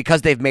 But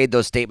because they've made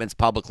those statements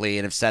publicly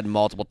and have said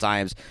multiple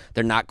times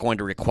they're not going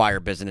to require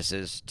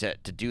businesses to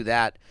do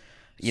that.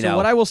 So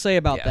what I will say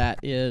about that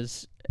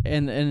is,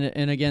 and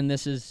again,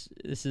 this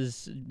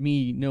is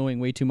me knowing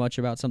way too much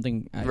about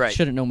something I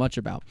shouldn't know much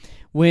about.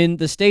 When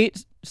the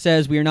state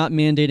says we are not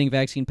mandating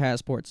vaccine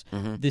passports,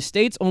 the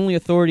state's only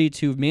authority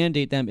to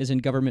mandate them is in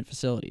government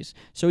facilities.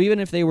 So even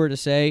if they were to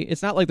say,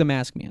 it's not like the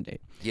mask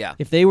mandate. Yeah.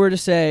 If they were to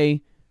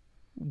say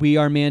we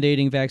are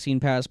mandating vaccine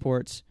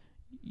passports,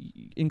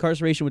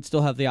 incarceration would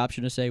still have the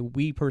option to say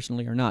we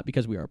personally are not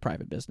because we are a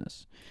private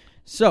business.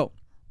 So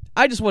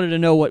I just wanted to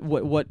know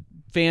what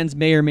fans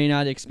may or may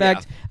not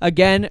expect. Yeah.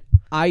 Again,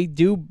 I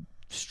do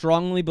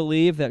strongly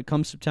believe that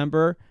come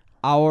September,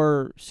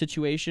 our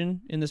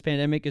situation in this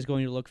pandemic is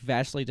going to look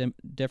vastly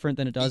different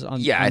than it does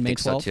on May 12th. I think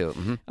so too.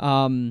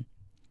 Mm-hmm.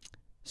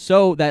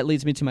 So that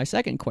leads me to my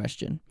second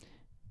question.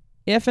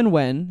 If and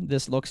when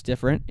this looks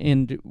different,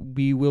 and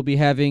we will be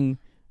having,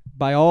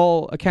 by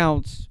all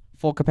accounts,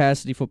 full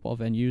capacity football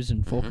venues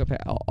and full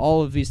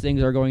all of these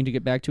things are going to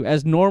get back to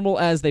as normal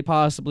as they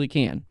possibly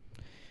can.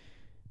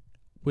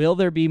 Will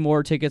there be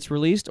more tickets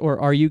released, or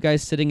are you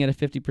guys sitting at a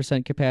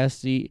 50%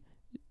 capacity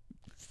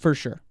for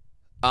sure?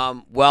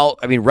 Well,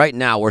 I mean, right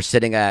now we're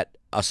sitting at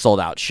a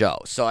sold-out show.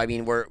 So, I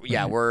mean,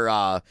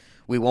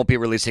 we won't be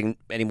releasing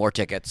any more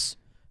tickets.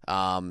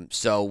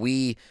 So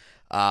we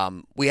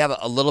have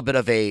a little bit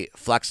of a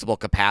flexible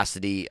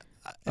capacity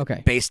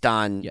based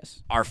on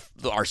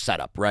our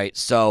setup, right?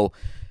 So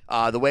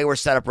the way we're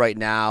set up right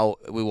now,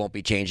 we won't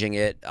be changing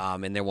it,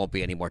 and there won't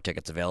be any more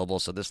tickets available.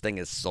 So this thing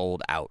is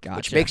sold out,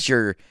 which makes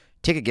your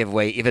ticket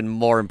giveaway even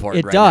more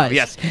important It right now. does.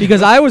 Yes.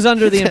 Because I was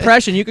under the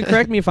impression, you can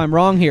correct me if I'm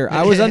wrong here,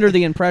 I was under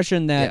the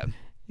impression that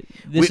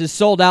this is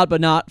sold out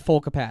but not full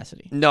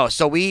capacity. No,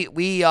 so we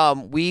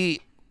when we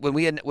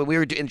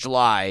were in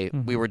July,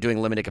 we were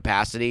doing limited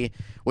capacity,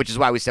 which is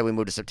why we said we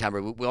moved to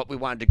September. We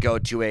wanted to go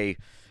to we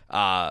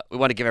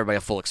want to give everybody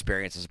a full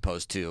experience as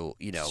opposed to,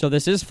 So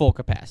this is full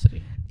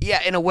capacity.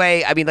 Yeah, in a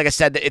way. I mean, like I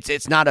said,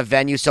 it's not a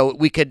venue, so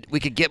we could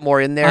get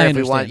more in there I if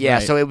we want. understand, Yeah,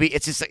 right. so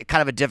it's just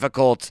kind of a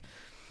difficult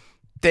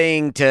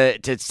thing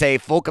to say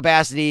full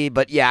capacity,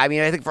 but yeah, I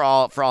mean, I think for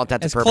all intents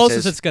and As purposes, close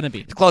as it's going to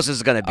be. as close as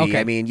it's going to be. Okay.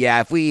 I mean,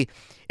 yeah, if we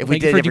Thank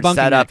did you a for different debunking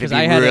that, setup, 'cause it'd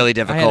be I had really I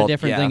difficult. had a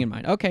different yeah. thing in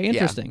mind. Okay,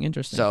 interesting.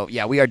 So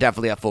yeah, we are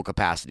definitely at full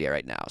capacity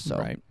right now. So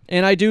Right.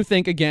 And I do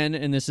think, again,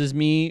 and this is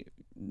me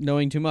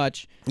knowing too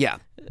much, yeah,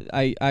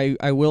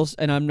 I will,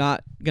 and I'm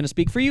not going to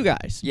speak for you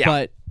guys, Yeah.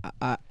 but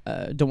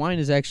DeWine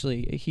is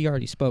actually, he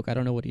already spoke. I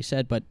don't know what he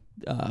said, but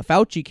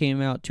Fauci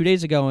came out 2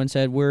 days ago and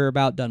said, we're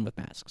about done with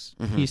masks.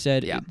 He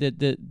said Yeah. that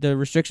the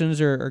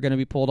restrictions are going to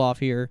be pulled off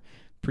here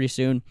pretty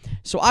soon.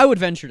 So I would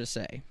venture to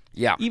say,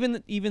 yeah, even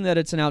that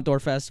it's an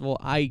outdoor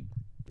festival,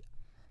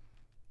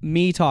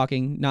 me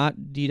talking, not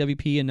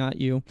DWP and not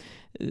you,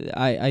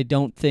 I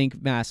don't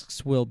think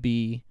masks will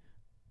be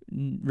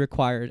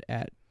required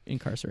at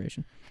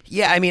incarceration.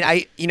 yeah. I mean,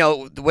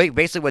 the way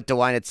basically what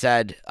DeWine had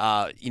said,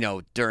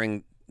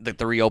 during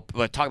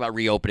the talk about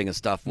reopening and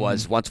stuff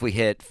was once we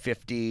hit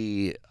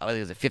 50, I think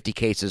it was 50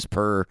 cases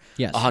per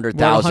Yes. 100,000.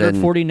 We're at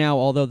 140 now,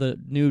 although the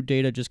new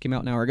data just came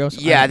out an hour ago.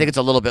 So Yeah, I think it's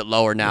a little bit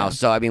lower now.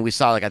 So I mean, we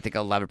saw I think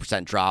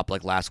 11% drop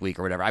last week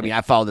or whatever. I mean, I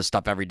follow this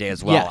stuff every day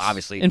as well. Yes.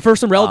 Obviously, And for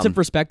some relative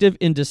perspective,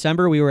 in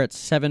December we were at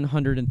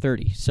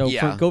 730. So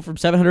Yeah. go from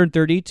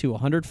 730 to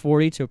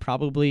 140 to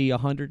probably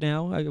 100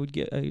 now.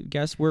 I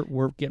guess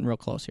we're getting real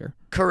close here.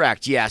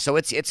 correct. Yeah, so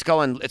it's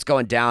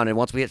going down, and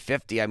once we hit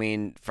 50, I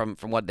mean, from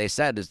what they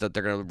said is that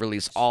they're going to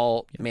release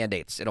all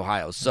mandates in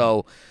Ohio.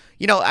 So,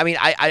 I mean,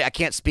 I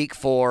can't speak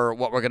for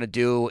what we're going to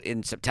do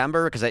in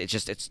September because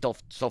it's still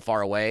so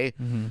far away.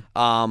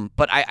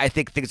 But I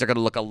think things are going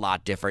to look a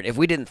lot different. If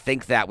we didn't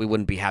think that, we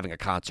wouldn't be having a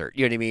concert.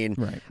 You know what I mean?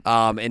 Right.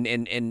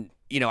 And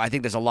I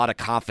think there's a lot of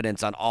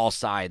confidence on all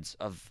sides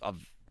of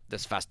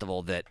this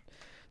festival that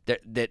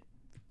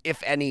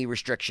if any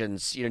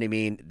restrictions, you know what I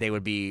mean, they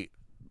would be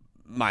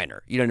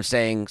minor. You know what I'm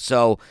saying?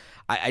 So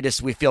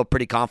we feel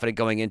pretty confident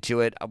going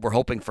into it. We're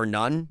hoping for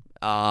none.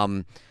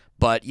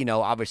 But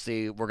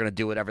obviously we're going to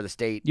do whatever the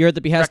state You're at the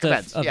behest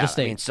recommends. of Yeah, the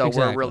state. I mean, so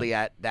Exactly. we're really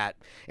at that.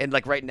 And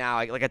like right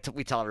now,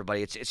 we tell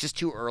everybody, it's just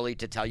too early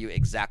to tell you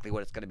exactly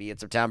what it's going to be in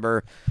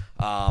September.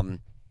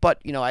 But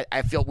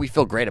we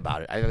feel great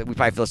about it. We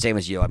probably feel the same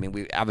as you. I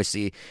mean, I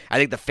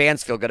think the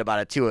fans feel good about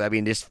it too. I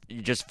mean,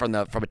 just from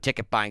a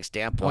ticket buying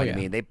standpoint. Oh, yeah. I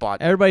mean, they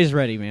bought. Everybody's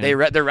ready, man. They're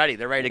ready.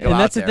 They're ready to go. And out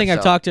that's the there, thing. so.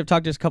 I've talked to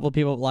a couple of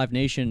people at Live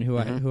Nation who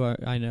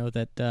I know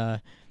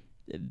that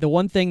the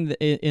one thing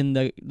in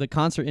the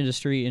concert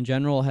industry in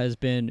general has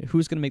been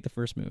who's going to make the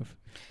first move.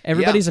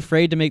 Everybody's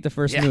afraid to make the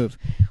first move,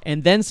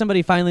 and then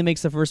somebody finally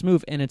makes the first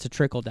move, and it's a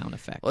trickle down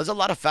effect. Well, there's a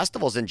lot of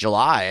festivals in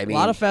July. I mean, a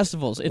lot of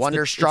festivals. It's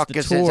Wonderstruck the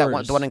is that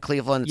tours. the one in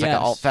Cleveland. It's like Yes.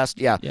 an alt fest.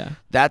 Yeah.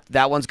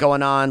 That one's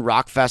going on.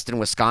 Rockfest in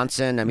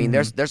Wisconsin. I mean,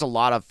 there's a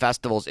lot of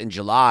festivals in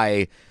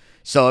July.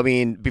 So I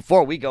mean,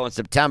 before we go in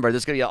September,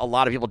 there's going to be a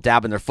lot of people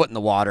dabbing their foot in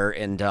the water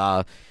and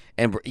a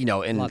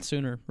lot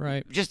sooner,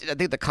 right? Just I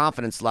think the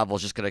confidence level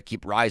is just going to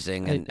keep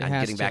rising and It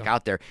has getting back to.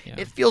 out there. Yeah.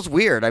 It feels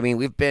weird. I mean,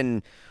 we've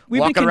been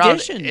walking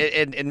around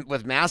in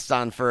with masks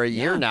on for a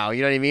year now.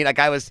 You know what I mean? Like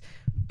I was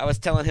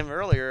telling him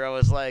earlier. I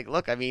was like,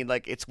 look, I mean,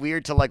 like it's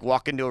weird to like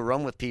walk into a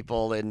room with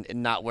people and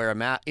not wear a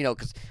mask.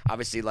 Because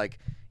obviously, like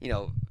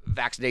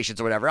vaccinations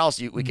or whatever else,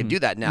 we can do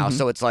that now.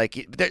 So it's like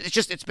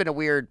it's been a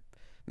weird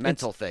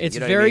mental thing. It's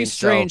you know very what I mean?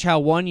 strange how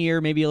 1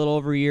 year, maybe a little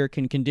over a year,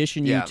 can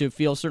condition you to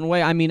feel a certain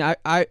way. I mean,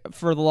 I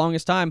for the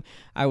longest time,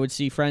 I would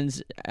see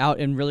friends out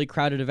in really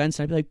crowded events,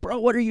 and I'd be like, bro,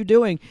 what are you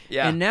doing?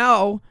 Yeah. And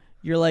now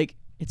you're like,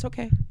 it's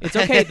okay. It's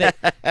okay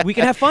that we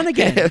can have fun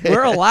again.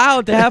 We're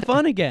allowed to have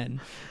fun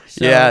again.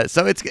 So, Yeah,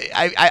 so it's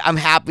I'm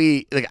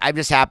happy. Like I'm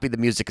just happy the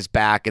music is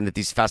back and that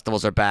these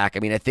festivals are back. I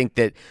mean, I think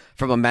that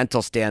from a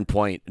mental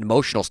standpoint, an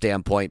emotional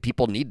standpoint,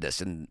 people need this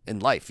in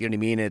life. You know what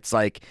I mean? It's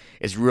like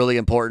it's really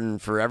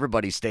important for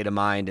everybody's state of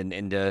mind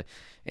and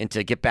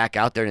to get back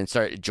out there and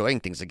start enjoying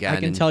things again. I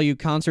can tell you,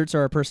 concerts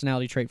are a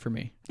personality trait for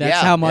me. That's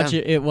Yeah, how much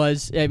yeah. it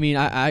was. I mean,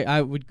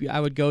 I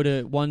would go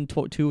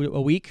to 2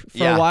 a week for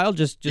Yeah. a while,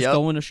 just Yep.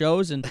 going to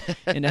shows and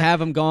to have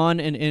them gone.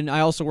 And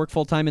I also work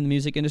full time in the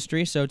music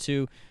industry, so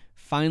to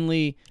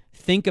finally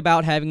think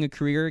about having a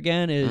career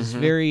again is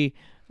very.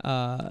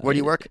 Where do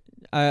you work?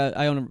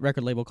 I own a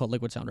record label called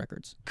Liquid Sound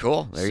Records.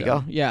 Cool. There you So,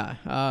 go. Yeah,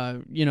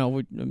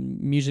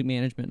 music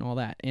management and all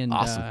that, and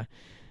Awesome.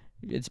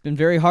 it's been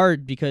very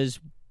hard because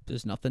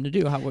there's nothing to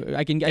do.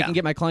 I can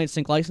get my clients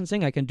sync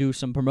licensing. I can do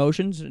some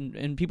promotions,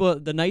 and people.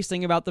 The nice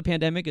thing about the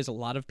pandemic is a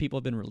lot of people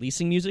have been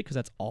releasing music because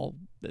that's all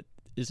that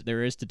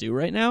there is to do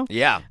right now.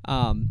 Yeah.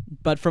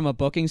 But from a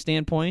booking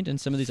standpoint and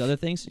some of these other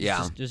things,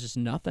 there's just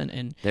nothing.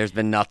 And There's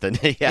been nothing.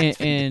 Yeah.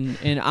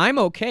 and I'm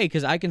okay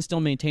because I can still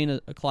maintain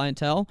a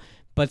clientele,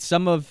 But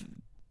some of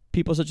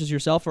people such as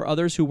yourself or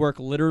others who work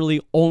literally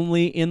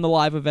only in the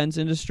live events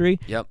industry,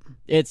 Yep.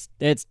 it's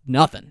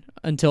nothing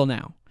until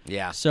now.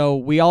 Yeah. So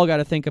we all got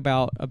to think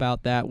about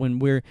that when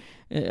we're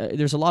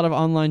there's a lot of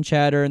online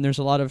chatter, and there's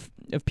a lot of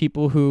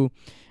people who,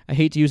 I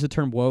hate to use the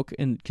term woke,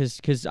 and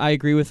because I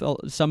agree with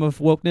some of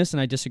wokeness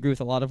and I disagree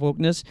with a lot of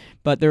wokeness,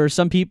 but there are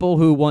some people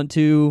who want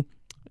to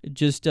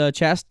just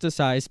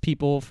chastise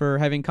people for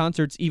having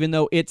concerts, even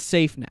though it's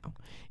safe now.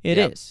 It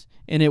is.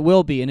 And it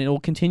will be, and it will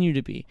continue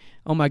to be.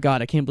 Oh my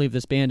God, I can't believe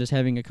this band is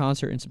having a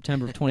concert in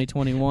September of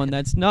 2021.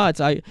 That's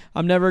nuts.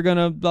 I'm never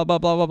gonna blah blah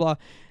blah blah blah.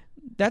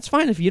 That's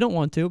fine if you don't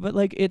want to, but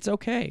like it's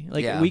okay.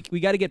 Like we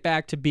got to get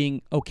back to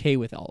being okay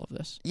with all of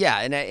this. Yeah,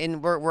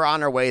 and we're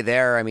on our way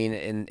there. I mean,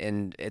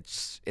 and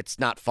it's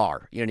not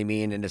far. You know what I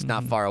mean? And it's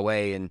not far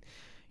away. And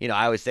you know,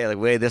 I always say like,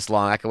 wait this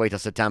long, I can wait till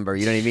September.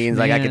 You know what I mean?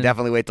 Like I could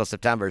definitely wait till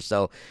September.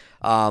 So,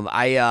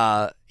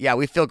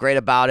 we feel great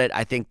about it.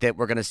 I think that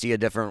we're going to see a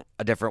different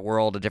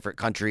world, a different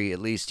country, at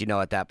least, you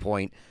know, at that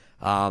point.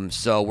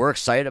 So we're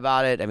excited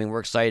about it. I mean, we're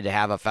excited to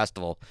have a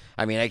festival.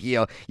 I mean, like, you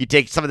know, you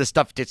take some of the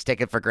stuff that's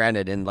taken for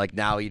granted, and like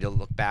now you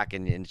look back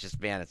and it's just,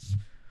 man, it's,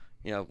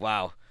 you know,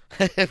 wow.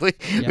 We've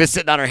been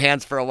sitting on our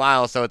hands for a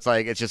while, so it's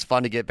like it's just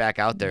fun to get back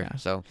out there. Yeah.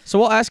 So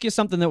we'll ask you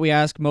something that we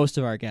ask most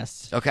of our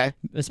guests. Okay.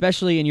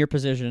 Especially in your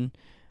position.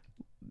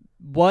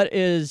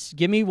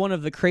 Give me one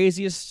of the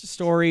craziest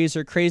stories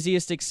or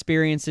craziest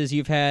experiences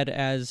you've had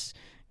as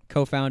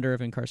co-founder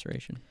of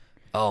Incarceration.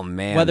 Oh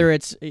man. Whether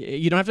it's,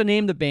 you don't have to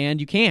name the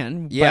band, you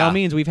can. By Yeah. all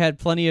means, we've had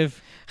plenty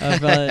of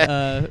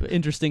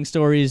interesting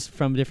stories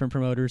from different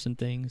promoters and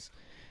things.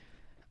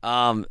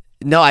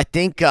 No, I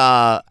think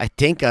a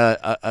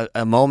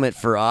moment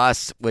for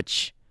us,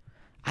 which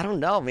I don't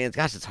know, man.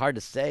 Gosh, it's hard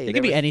to say. It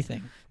could be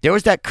anything. There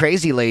was that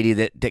crazy lady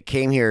that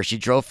came here. She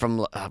drove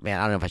from. Oh man,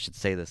 I don't know if I should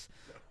say this.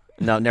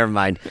 No, never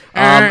mind.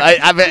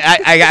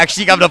 I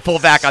actually got to pull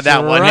back on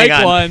that one. Hang Strike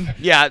on. one.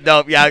 Yeah,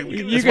 no, yeah.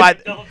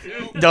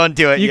 Don't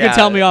do it. You can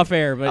tell me off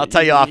air, but I'll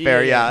tell you off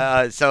air.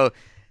 Yeah. So,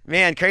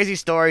 man, crazy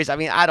stories. I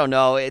mean, I don't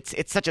know. It's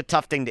such a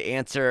tough thing to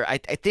answer. I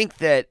think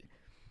that.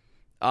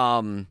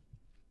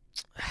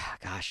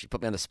 Gosh, you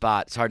put me on the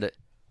spot. It's hard to.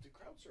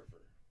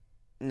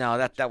 No,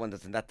 that one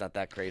doesn't. That's not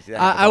that crazy. That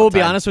happens I all will the be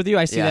time. honest with you.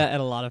 I see Yeah. that at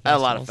a lot of At a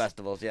festivals. lot of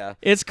festivals. Yeah,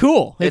 It's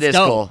cool. It's it is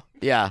dope. cool.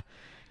 Yeah.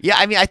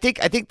 I mean, I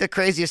think the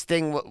craziest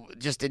thing,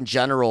 just in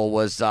general,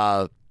 was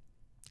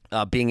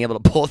being able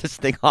to pull this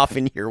thing off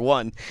in year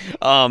one.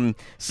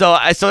 So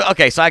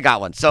I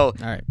got one. So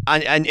All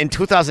right. in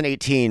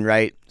 2018,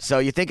 right? So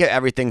you think of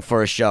everything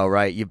for a show,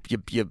 right?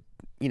 You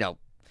know,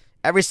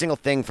 every single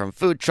thing from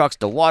food trucks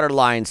to water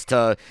lines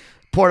to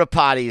porta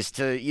potties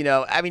to, you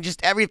know, I mean,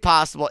 just every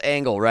possible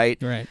angle, right?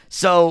 Right.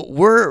 So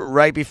we're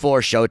right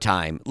before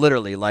showtime,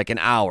 literally like an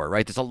hour,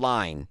 right? There's a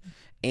line,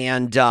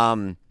 and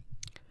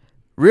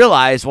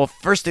realize, well,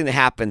 first thing that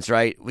happens,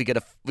 right? We get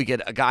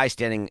a guy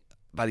standing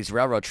by these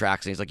railroad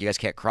tracks, and he's like, "You guys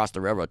can't cross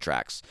the railroad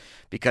tracks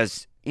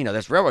because, you know,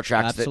 there's railroad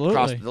tracks that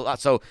cross the lot."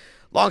 So,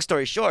 long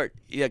story short,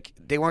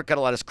 they weren't going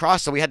to let us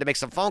cross, so we had to make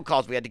some phone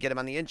calls. We had to get him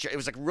on the insurance. It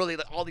was like really,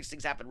 all these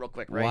things happened real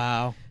quick, right?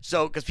 Wow.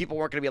 So, because people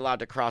weren't going to be allowed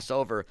to cross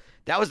over,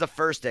 that was the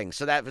first thing.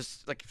 So that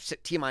was like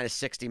T minus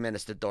 60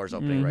 minutes, the doors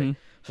opening, right?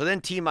 So then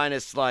T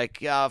minus like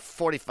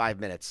 45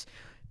 minutes.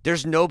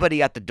 There's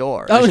nobody at the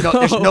door.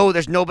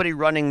 There's nobody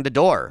running the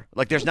door.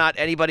 Like there's not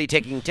anybody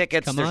taking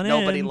tickets. Come there's on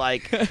nobody in.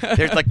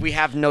 there's like we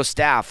have no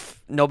staff.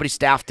 Nobody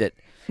staffed it.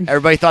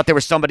 Everybody thought there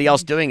was somebody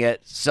else doing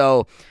it.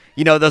 So,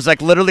 you know, there's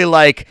like literally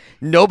like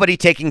nobody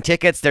taking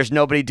tickets. There's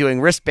nobody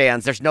doing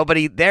wristbands. There's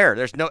nobody there.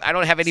 I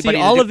don't have anybody.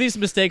 See, all of these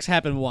mistakes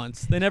happen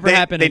once. They never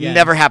happen again. They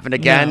never happen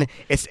again.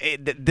 No.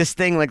 This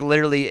thing, like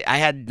literally, I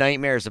had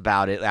nightmares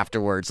about it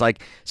afterwards.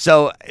 Like,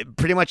 so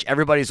pretty much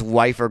everybody's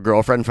wife or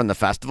girlfriend from the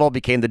festival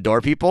became the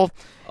door people.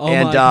 Oh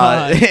my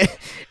God.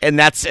 and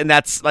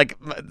that's like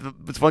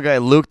this one guy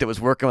Luke that was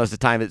working with us at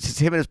the time. It's just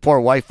him and his poor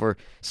wife were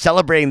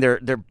celebrating their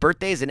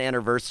birthdays and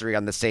anniversary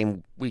on the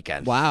same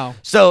weekend. Wow.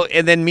 So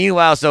and then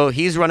meanwhile, so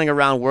he's running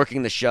around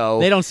working the show.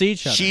 They don't see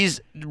each other. She's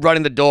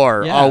running the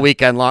door Yeah. all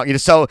weekend long. You know,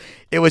 so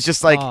it was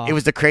just like Aw. it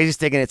was the craziest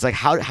thing, and it's like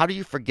how do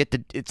you forget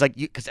to? It's like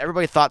because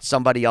everybody thought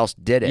somebody else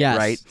did it, Yes.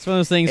 right? It's one of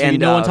those things where And,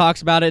 no one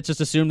talks about it. It's just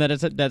assumed that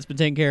that's been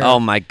taken care of. Oh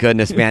my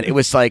goodness, man! It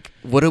was like,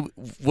 what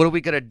are we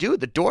gonna do?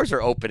 The doors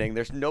are opening.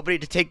 There's nobody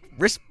to take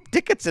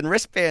tickets and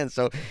wristbands.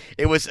 So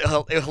it was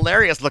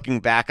hilarious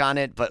looking back on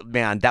it. But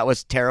man, that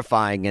was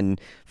terrifying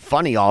and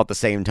funny all at the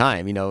same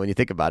time. You know, when you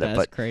think about it. That's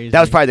But crazy. that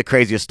was probably the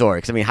craziest story.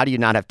 Because I mean, how do you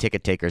not have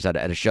ticket takers at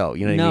a show?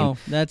 You know what I mean? No,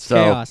 that's So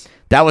chaos.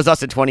 that was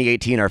us in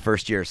 2018, our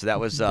first year. So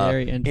that was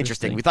Very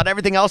interesting. We thought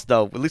everything else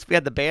though. At least we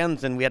had the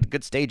bands and we had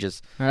good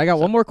stages. All right, I got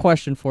one more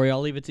question for you.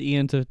 I'll leave it to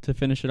Ian to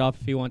finish it off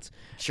if he wants.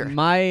 Sure.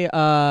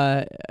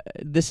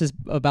 This is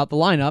about the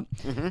lineup.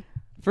 Mm-hmm.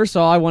 First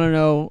of all, I want to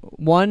know,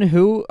 one,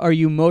 who are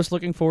you most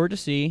looking forward to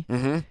see?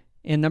 Mm-hmm.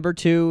 And number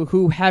two,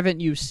 who haven't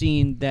you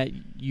seen that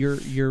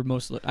you're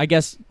most? I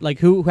guess like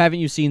who haven't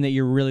you seen that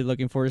you're really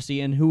looking forward to see,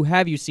 and who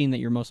have you seen that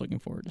you're most looking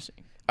forward to see?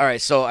 All right.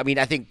 So I mean,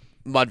 I think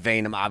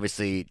Mudvayne. I'm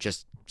obviously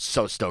just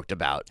so stoked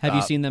about. Have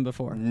you seen them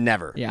before?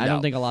 Never. Yeah, I no.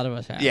 don't think a lot of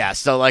us have. Yeah,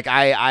 so like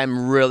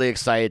I'm really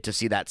excited to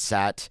see that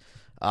set.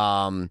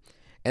 And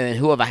then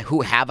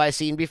who have I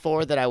seen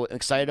before that I'm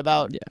excited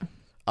about? Yeah.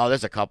 Oh,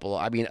 there's a couple.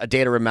 I mean, A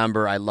Day to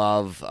Remember, I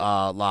love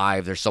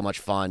live. They're so much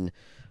fun.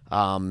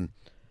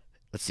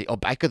 Let's see. Oh,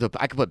 I could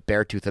put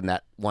Beartooth in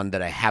that one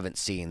that I haven't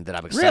seen that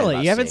I'm excited about.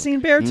 Really? You haven't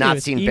seeing. seen Beartooth?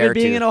 Not seen Even Beartooth.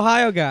 being an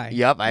Ohio guy.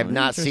 Yep, I have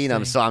not seen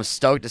them, so I'm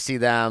stoked to see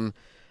them.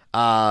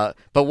 But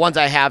ones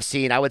I have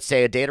seen, I would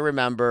say A Day to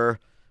Remember,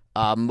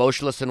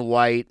 Motionless in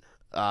White.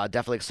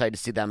 Definitely excited to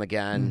see them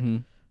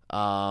again.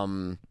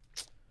 Mm-hmm.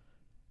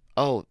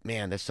 Oh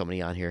man, there's so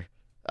many on here.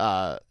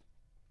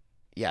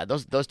 Yeah,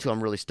 those two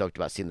I'm really stoked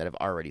about seeing that I've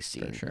already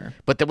seen. For sure.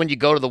 But then when you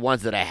go to the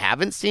ones that I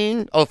haven't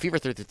seen, Fever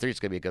 333 is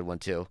gonna be a good one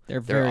too. They're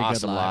very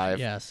awesome good live. live.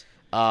 Yes.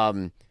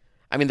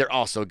 I mean they're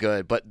all so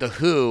good. But The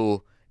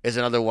Who is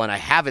another one I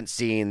haven't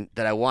seen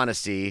that I want to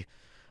see.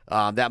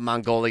 That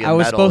Mongolian. I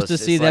was metal supposed to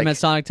is see them like, at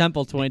Sonic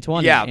Temple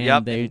 2020. Yeah, and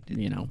yep. they,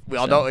 we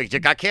all know it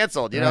got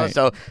canceled, Right.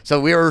 So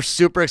we were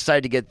super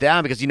excited to get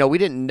them because we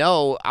didn't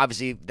know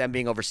obviously them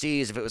being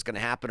overseas if it was going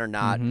to happen or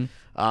not.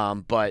 Mm-hmm.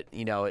 But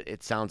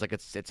it sounds like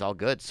it's all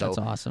good. So That's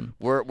awesome.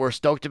 We're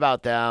stoked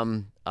about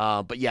them.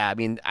 But yeah, I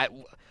mean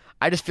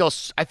I just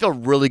feel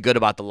really good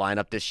about the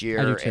lineup this year,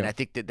 I do too. and I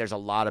think that there's a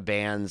lot of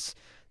bands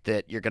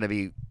that you're going to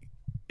be.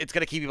 It's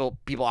going to keep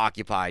people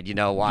occupied,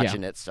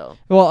 watching it. So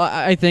Well,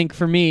 I think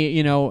for me,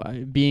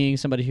 being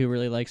somebody who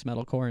really likes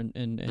metalcore and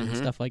Mm-hmm.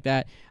 stuff like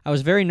that, I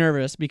was very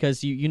nervous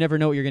because you never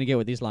know what you're going to get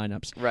with these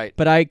lineups. Right.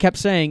 But I kept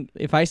saying,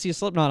 if I see a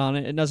Slipknot on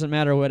it, it doesn't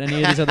matter what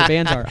any of these other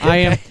bands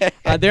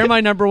are. They're my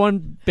number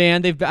one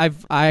band. I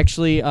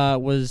actually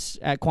was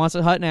at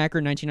Quonset Hut in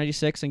Akron,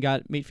 1996, and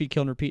got Meat Feed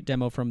Kill and Repeat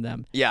demo from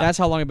them. Yeah. That's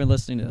how long I've been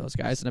listening to those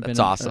guys, and I've That's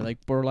been awesome.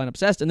 like borderline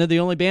obsessed. And they're the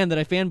only band that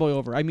I fanboy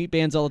over. I meet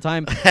bands all the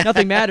time.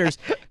 Nothing matters.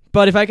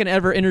 But if I can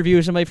ever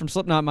interview somebody from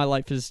Slipknot, my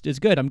life is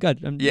good. I'm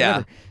good.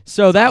 Yeah.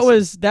 So that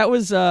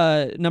was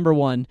number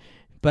one.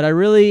 But I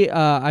really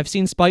I've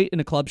seen Spite in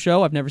a club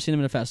show. I've never seen them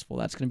in a festival.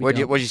 That's gonna be. Where'd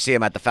dope. you see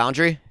them at the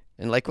Foundry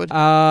in Lakewood?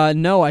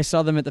 No, I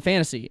saw them at the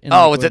Fantasy. In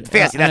Oh, was Lakewood. it the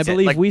Fantasy? And I That's it.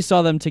 believe Like- we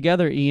saw them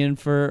together, Ian,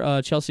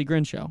 for Chelsea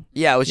Grin show.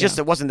 Yeah,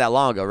 it wasn't that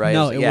long ago, right?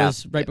 No, it yeah.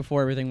 was right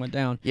before everything went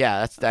down.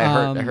 Yeah,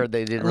 I heard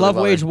they did really Love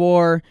well. Wage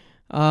War.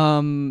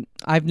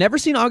 I've never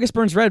seen August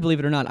Burns Red, believe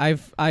it or not.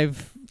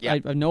 Yeah.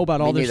 I know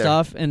about all Me their neither.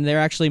 stuff, and they're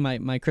actually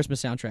my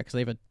Christmas soundtrack because they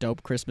have a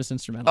dope Christmas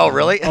instrumental. Oh,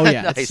 really? Oh,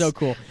 yeah. Nice. It's so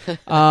cool.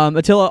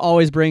 Attila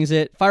always brings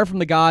it. Fire from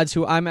the Gods,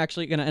 who I'm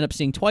actually going to end up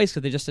seeing twice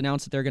because they just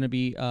announced that they're going to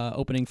be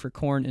opening for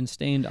Korn and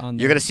Stained on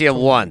You're going to see them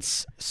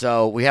once,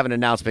 so we have an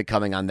announcement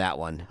coming on that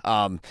one.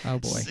 Oh,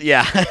 boy.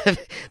 Yeah,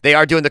 they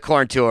are doing the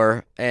Korn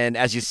tour, and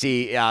as you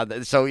see,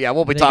 so yeah,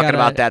 we'll be talking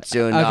about that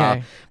soon.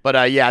 Okay.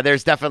 But yeah,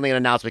 there's definitely an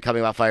announcement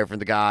coming about Fire from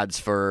the Gods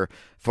for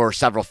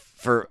several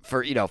for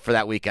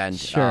that weekend.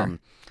 Sure.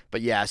 But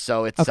yeah,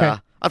 so it's Okay.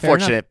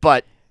 unfortunate,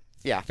 but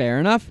yeah. Fair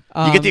enough.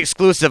 You get the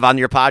exclusive on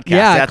your podcast.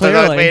 yeah, That's the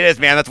clearly. way it is,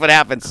 man. That's what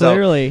happens.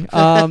 Clearly.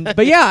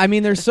 But yeah, I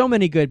mean, there's so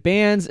many good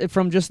bands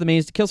from just the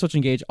mains. Killswitch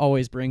Engage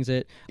always brings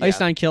it. Yeah. Ice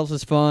Nine Kills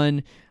is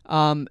fun.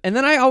 And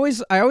then I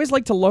always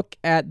like to look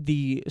at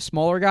the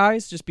smaller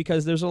guys just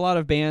because there's a lot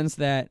of bands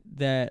that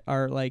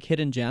are like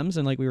hidden gems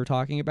and like we were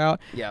talking about.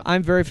 Yeah.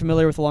 I'm very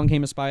familiar with Along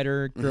Came a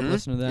Spider. Grew up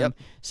listening to them. Yep.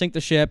 Sink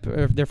the Ship.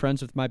 They're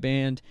friends with my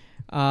band.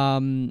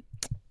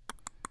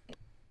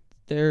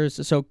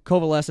 So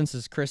Covalescence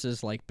is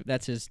Chris's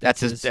that's his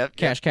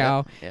cash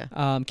cow.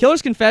 Yeah.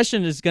 Killer's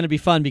Confession is going to be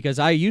fun because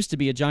I used to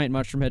be a giant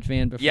Mushroomhead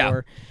fan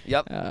before.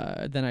 Yep.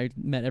 Then I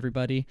met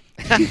everybody.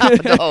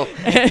 No.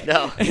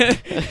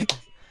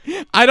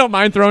 I don't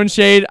mind throwing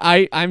shade.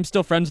 I'm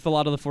still friends with a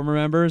lot of the former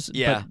members.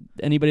 Yeah.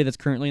 But anybody that's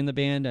currently in the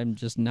band, I'm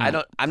just not.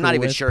 I'm cool not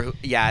even with. sure who.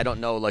 Yeah, I don't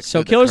know. Like So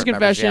who the Killer's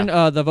current members- Confession,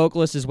 yeah. the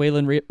vocalist is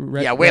Waylon.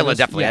 Waylon,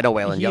 definitely. I know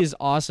Waylon, He yep. is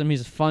awesome.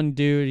 He's a fun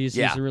dude. He's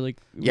a really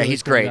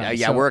he's cool great. guy.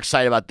 Yeah, So- we're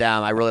excited about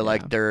them. I really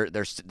like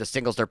the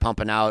singles they're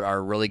pumping out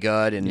are really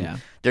good, and Yeah.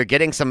 they're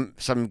getting some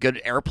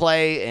good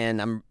airplay,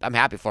 and I'm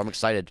happy for them. I'm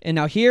excited. And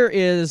now here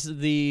is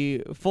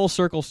the full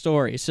circle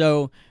story.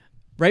 So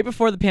right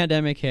before the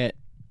pandemic hit,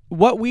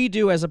 what we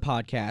do as a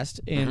podcast,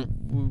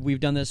 and we've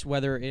done this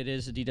whether it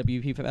is a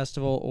DWP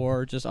festival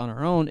or just on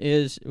our own,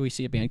 is we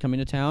see a band coming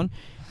to town.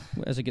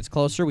 As it gets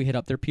closer, we hit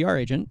up their PR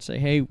agent, say,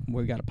 hey,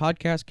 we got a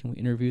podcast. Can we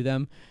interview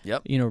them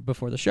Yep.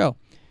 before the show?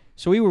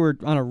 So we were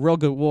on a real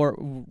good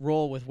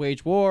roll with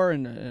Wage War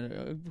and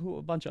a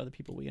bunch of other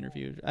people we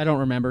interviewed. I don't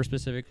remember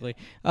specifically.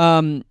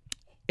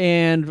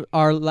 And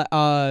our it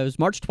was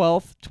March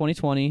 12th,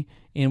 2020,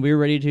 and we were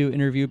ready to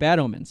interview Bad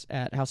Omens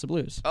at House of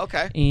Blues.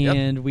 Okay. Yep.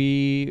 And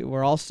we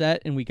were all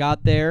set, and we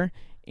got there,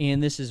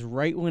 and this is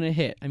right when it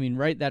hit. I mean,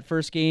 right, that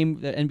first game,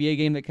 the NBA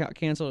game that got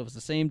canceled, it was the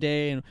same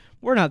day, and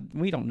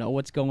we don't know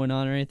what's going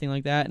on or anything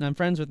like that. And I'm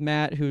friends with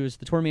Matt, who's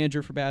the tour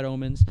manager for Bad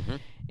Omens,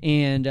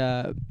 and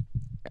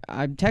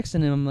I'm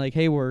texting him like,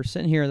 "Hey, we're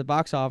sitting here at the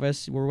box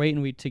office. We're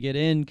waiting to get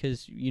in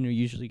because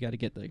usually got to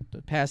get the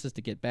passes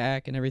to get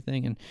back and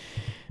everything."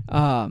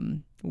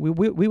 And we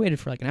waited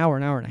for like an hour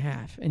and a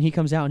half, and he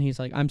comes out and he's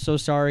like, "I'm so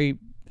sorry,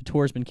 the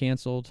tour's been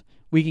canceled.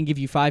 we can give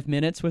you 5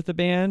 minutes with the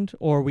band,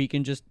 or we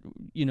can just,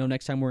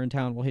 next time we're in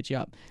town, we'll hit you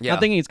up. Yeah. Not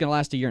thinking it's going to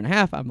last a year and a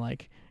half. I'm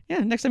like, yeah,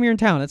 next time you're in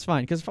town, that's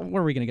fine, because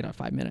where are we going to get out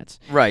 5 minutes?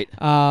 Right.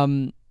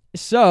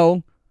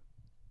 So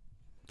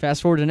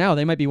fast forward to now,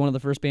 they might be one of the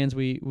first bands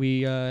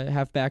we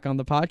have back on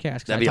the podcast.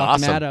 'Cause That'd I be talked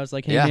awesome. to Matt, I was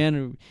like, hey, Yeah.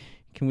 man,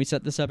 can we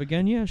set this up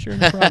again? Yeah, sure,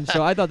 no problem.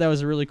 So I thought that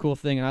was a really cool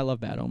thing, and I love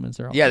Bad Omens.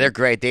 They're all Yeah, fun. they're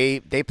great.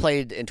 They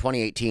played in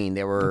 2018.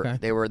 Okay.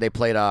 They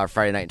played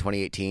Friday night in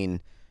 2018,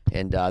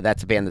 and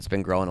that's a band that's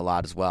been growing a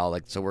lot as well.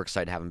 Like, so we're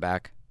excited to have them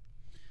back.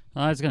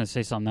 I was going to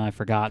say something I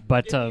forgot,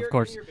 but of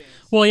course.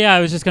 Well, yeah,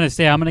 I was just going to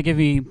say I'm going to give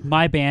you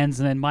my bands,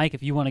 and then Mike,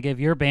 if you want to give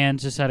your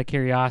bands, just out of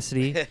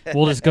curiosity,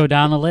 we'll just go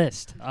down the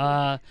list.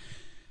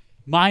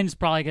 Mine's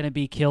probably going to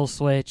be Kill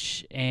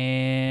Switch,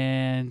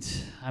 and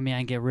I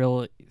can get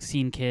real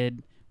scene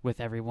kid with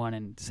everyone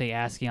and say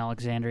Asking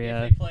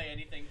Alexandria. play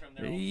anything from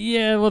their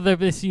Yeah, well, they're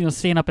just,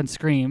 stand up and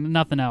scream,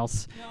 nothing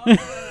else.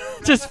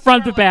 Just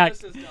front to back.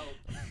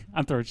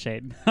 I'm throwing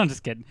shade. I'm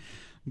just kidding.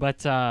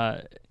 But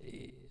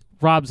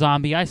Rob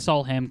Zombie, I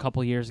saw him a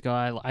couple years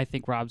ago. I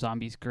think Rob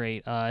Zombie's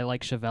great. I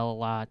like Chevelle a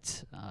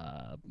lot.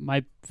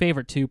 My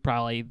favorite two,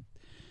 probably,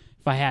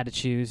 if I had to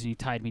choose and you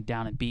tied me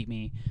down and beat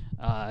me,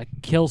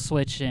 Kill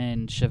Switch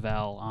and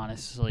Chevelle,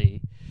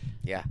 honestly.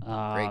 Yeah,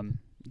 great.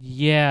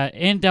 Yeah,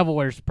 and Devil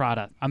Wears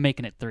Prada. I'm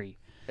making it 3.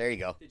 There you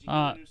go. Did you get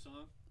a new song?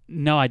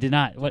 No, I did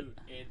not. What? Dude,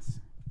 it's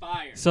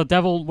fire. So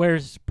Devil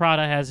Wears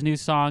Prada has a new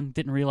song.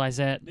 Didn't realize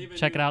that. They have a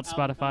Check new it out,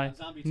 album coming Spotify. out,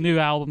 Zombie 2. New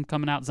album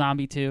coming out,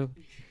 Zombie 2.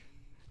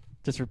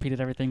 Just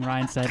repeated everything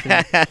Ryan said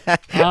there.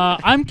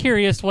 I'm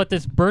curious what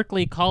this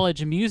Berklee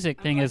College of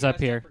Music thing is up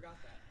here.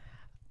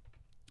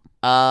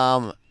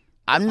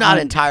 I'm not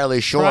entirely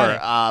sure.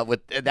 Friday.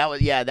 With that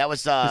was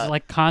Is it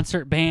like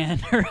concert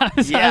band? Or I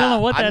don't know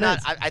what that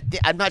is.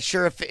 I'm not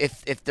sure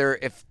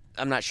if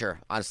I'm not sure,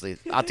 honestly.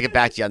 I'll have to get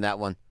back to you on that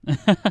one.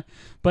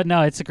 But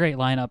no, it's a great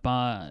lineup.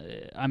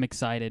 I'm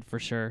excited for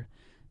sure.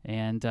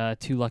 And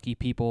 2 lucky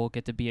people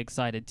get to be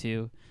excited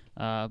too.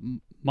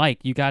 Mike,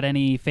 you got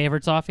any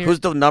favorites off here? Who's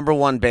the number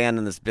one band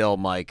in this bill,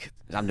 Mike?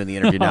 I'm doing the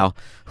interview now.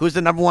 Who's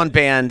the number one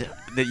band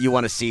that you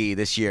want to see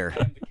this year?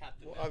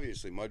 Well,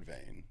 obviously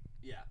Mudvayne.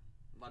 Yeah,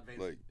 Mudvayne.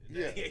 Like,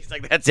 yeah. He's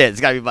like, that's it.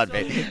 It's got to be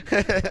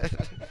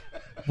Mudvayne.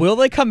 Will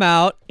they come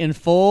out in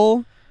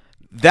full?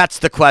 That's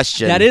the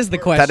question. That is the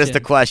question. That is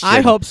the question.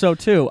 I hope so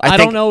too. I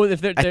don't know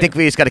if they're. I think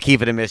we just got to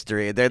keep it a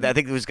mystery. I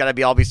think there's got to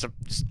be excited.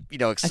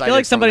 I I feel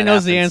like somebody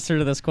knows the answer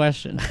to this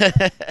question.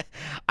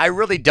 I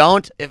really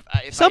don't. If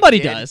Somebody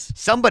I did, does.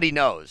 Somebody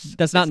knows.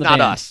 That's not It's in the not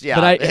band. us. Yeah,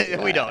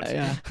 But we don't.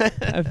 Yeah.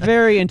 I'm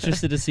very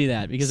interested to see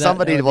that because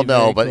Somebody that will would be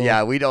very know, but cool.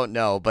 yeah, we don't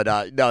know. But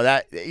no,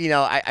 that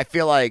I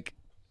feel like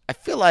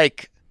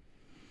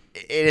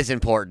it is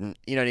important.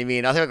 You know what I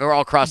mean? I think we're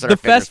all crossing The our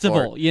fingers festival,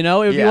 for it. it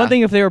would be Yeah. one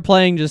thing if they were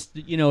playing just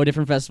a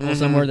different festival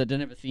somewhere that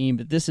didn't have a theme,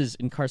 but this is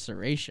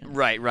incarceration.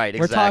 Right. We're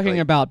Exactly. talking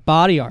about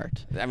body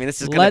art. I mean,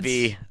 this is going to Let's,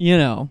 be.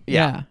 yeah.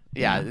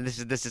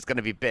 This is going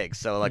to be big.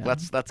 So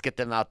let's get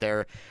them out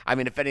there. I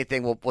mean, if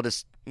anything, we'll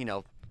just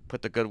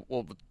put the good.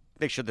 We'll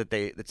make sure that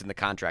it's in the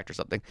contract or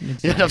something. No,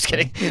 I'm just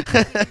kidding.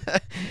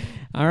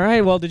 All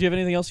right. Well, did you have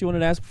anything else you wanted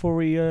to ask before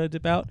we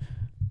dip out?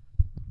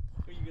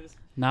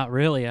 Not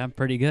really. I'm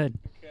pretty good.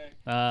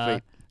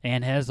 Sweet.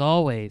 And as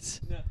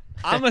always,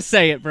 I'm gonna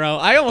say it, bro.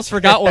 I almost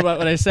forgot what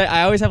I say.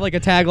 I always have like a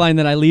tagline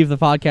that I leave the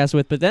podcast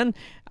with, but then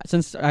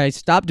since I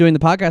stopped doing the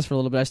podcast for a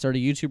little bit, I started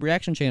a YouTube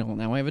reaction channel.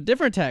 Now I have a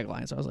different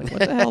tagline, so I was like, what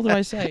the hell do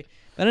I say?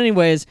 But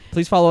anyways,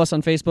 please follow us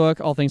on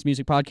Facebook, All Things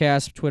Music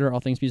Podcast, Twitter, All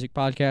Things Music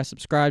Podcast.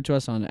 Subscribe to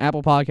us on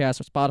Apple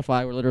Podcasts or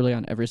Spotify. We're literally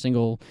on every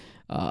single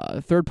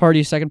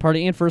third-party,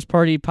 second-party, and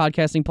first-party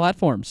podcasting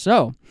platform.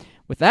 So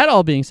with that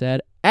all being said,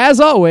 as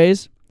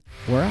always,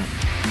 we're out.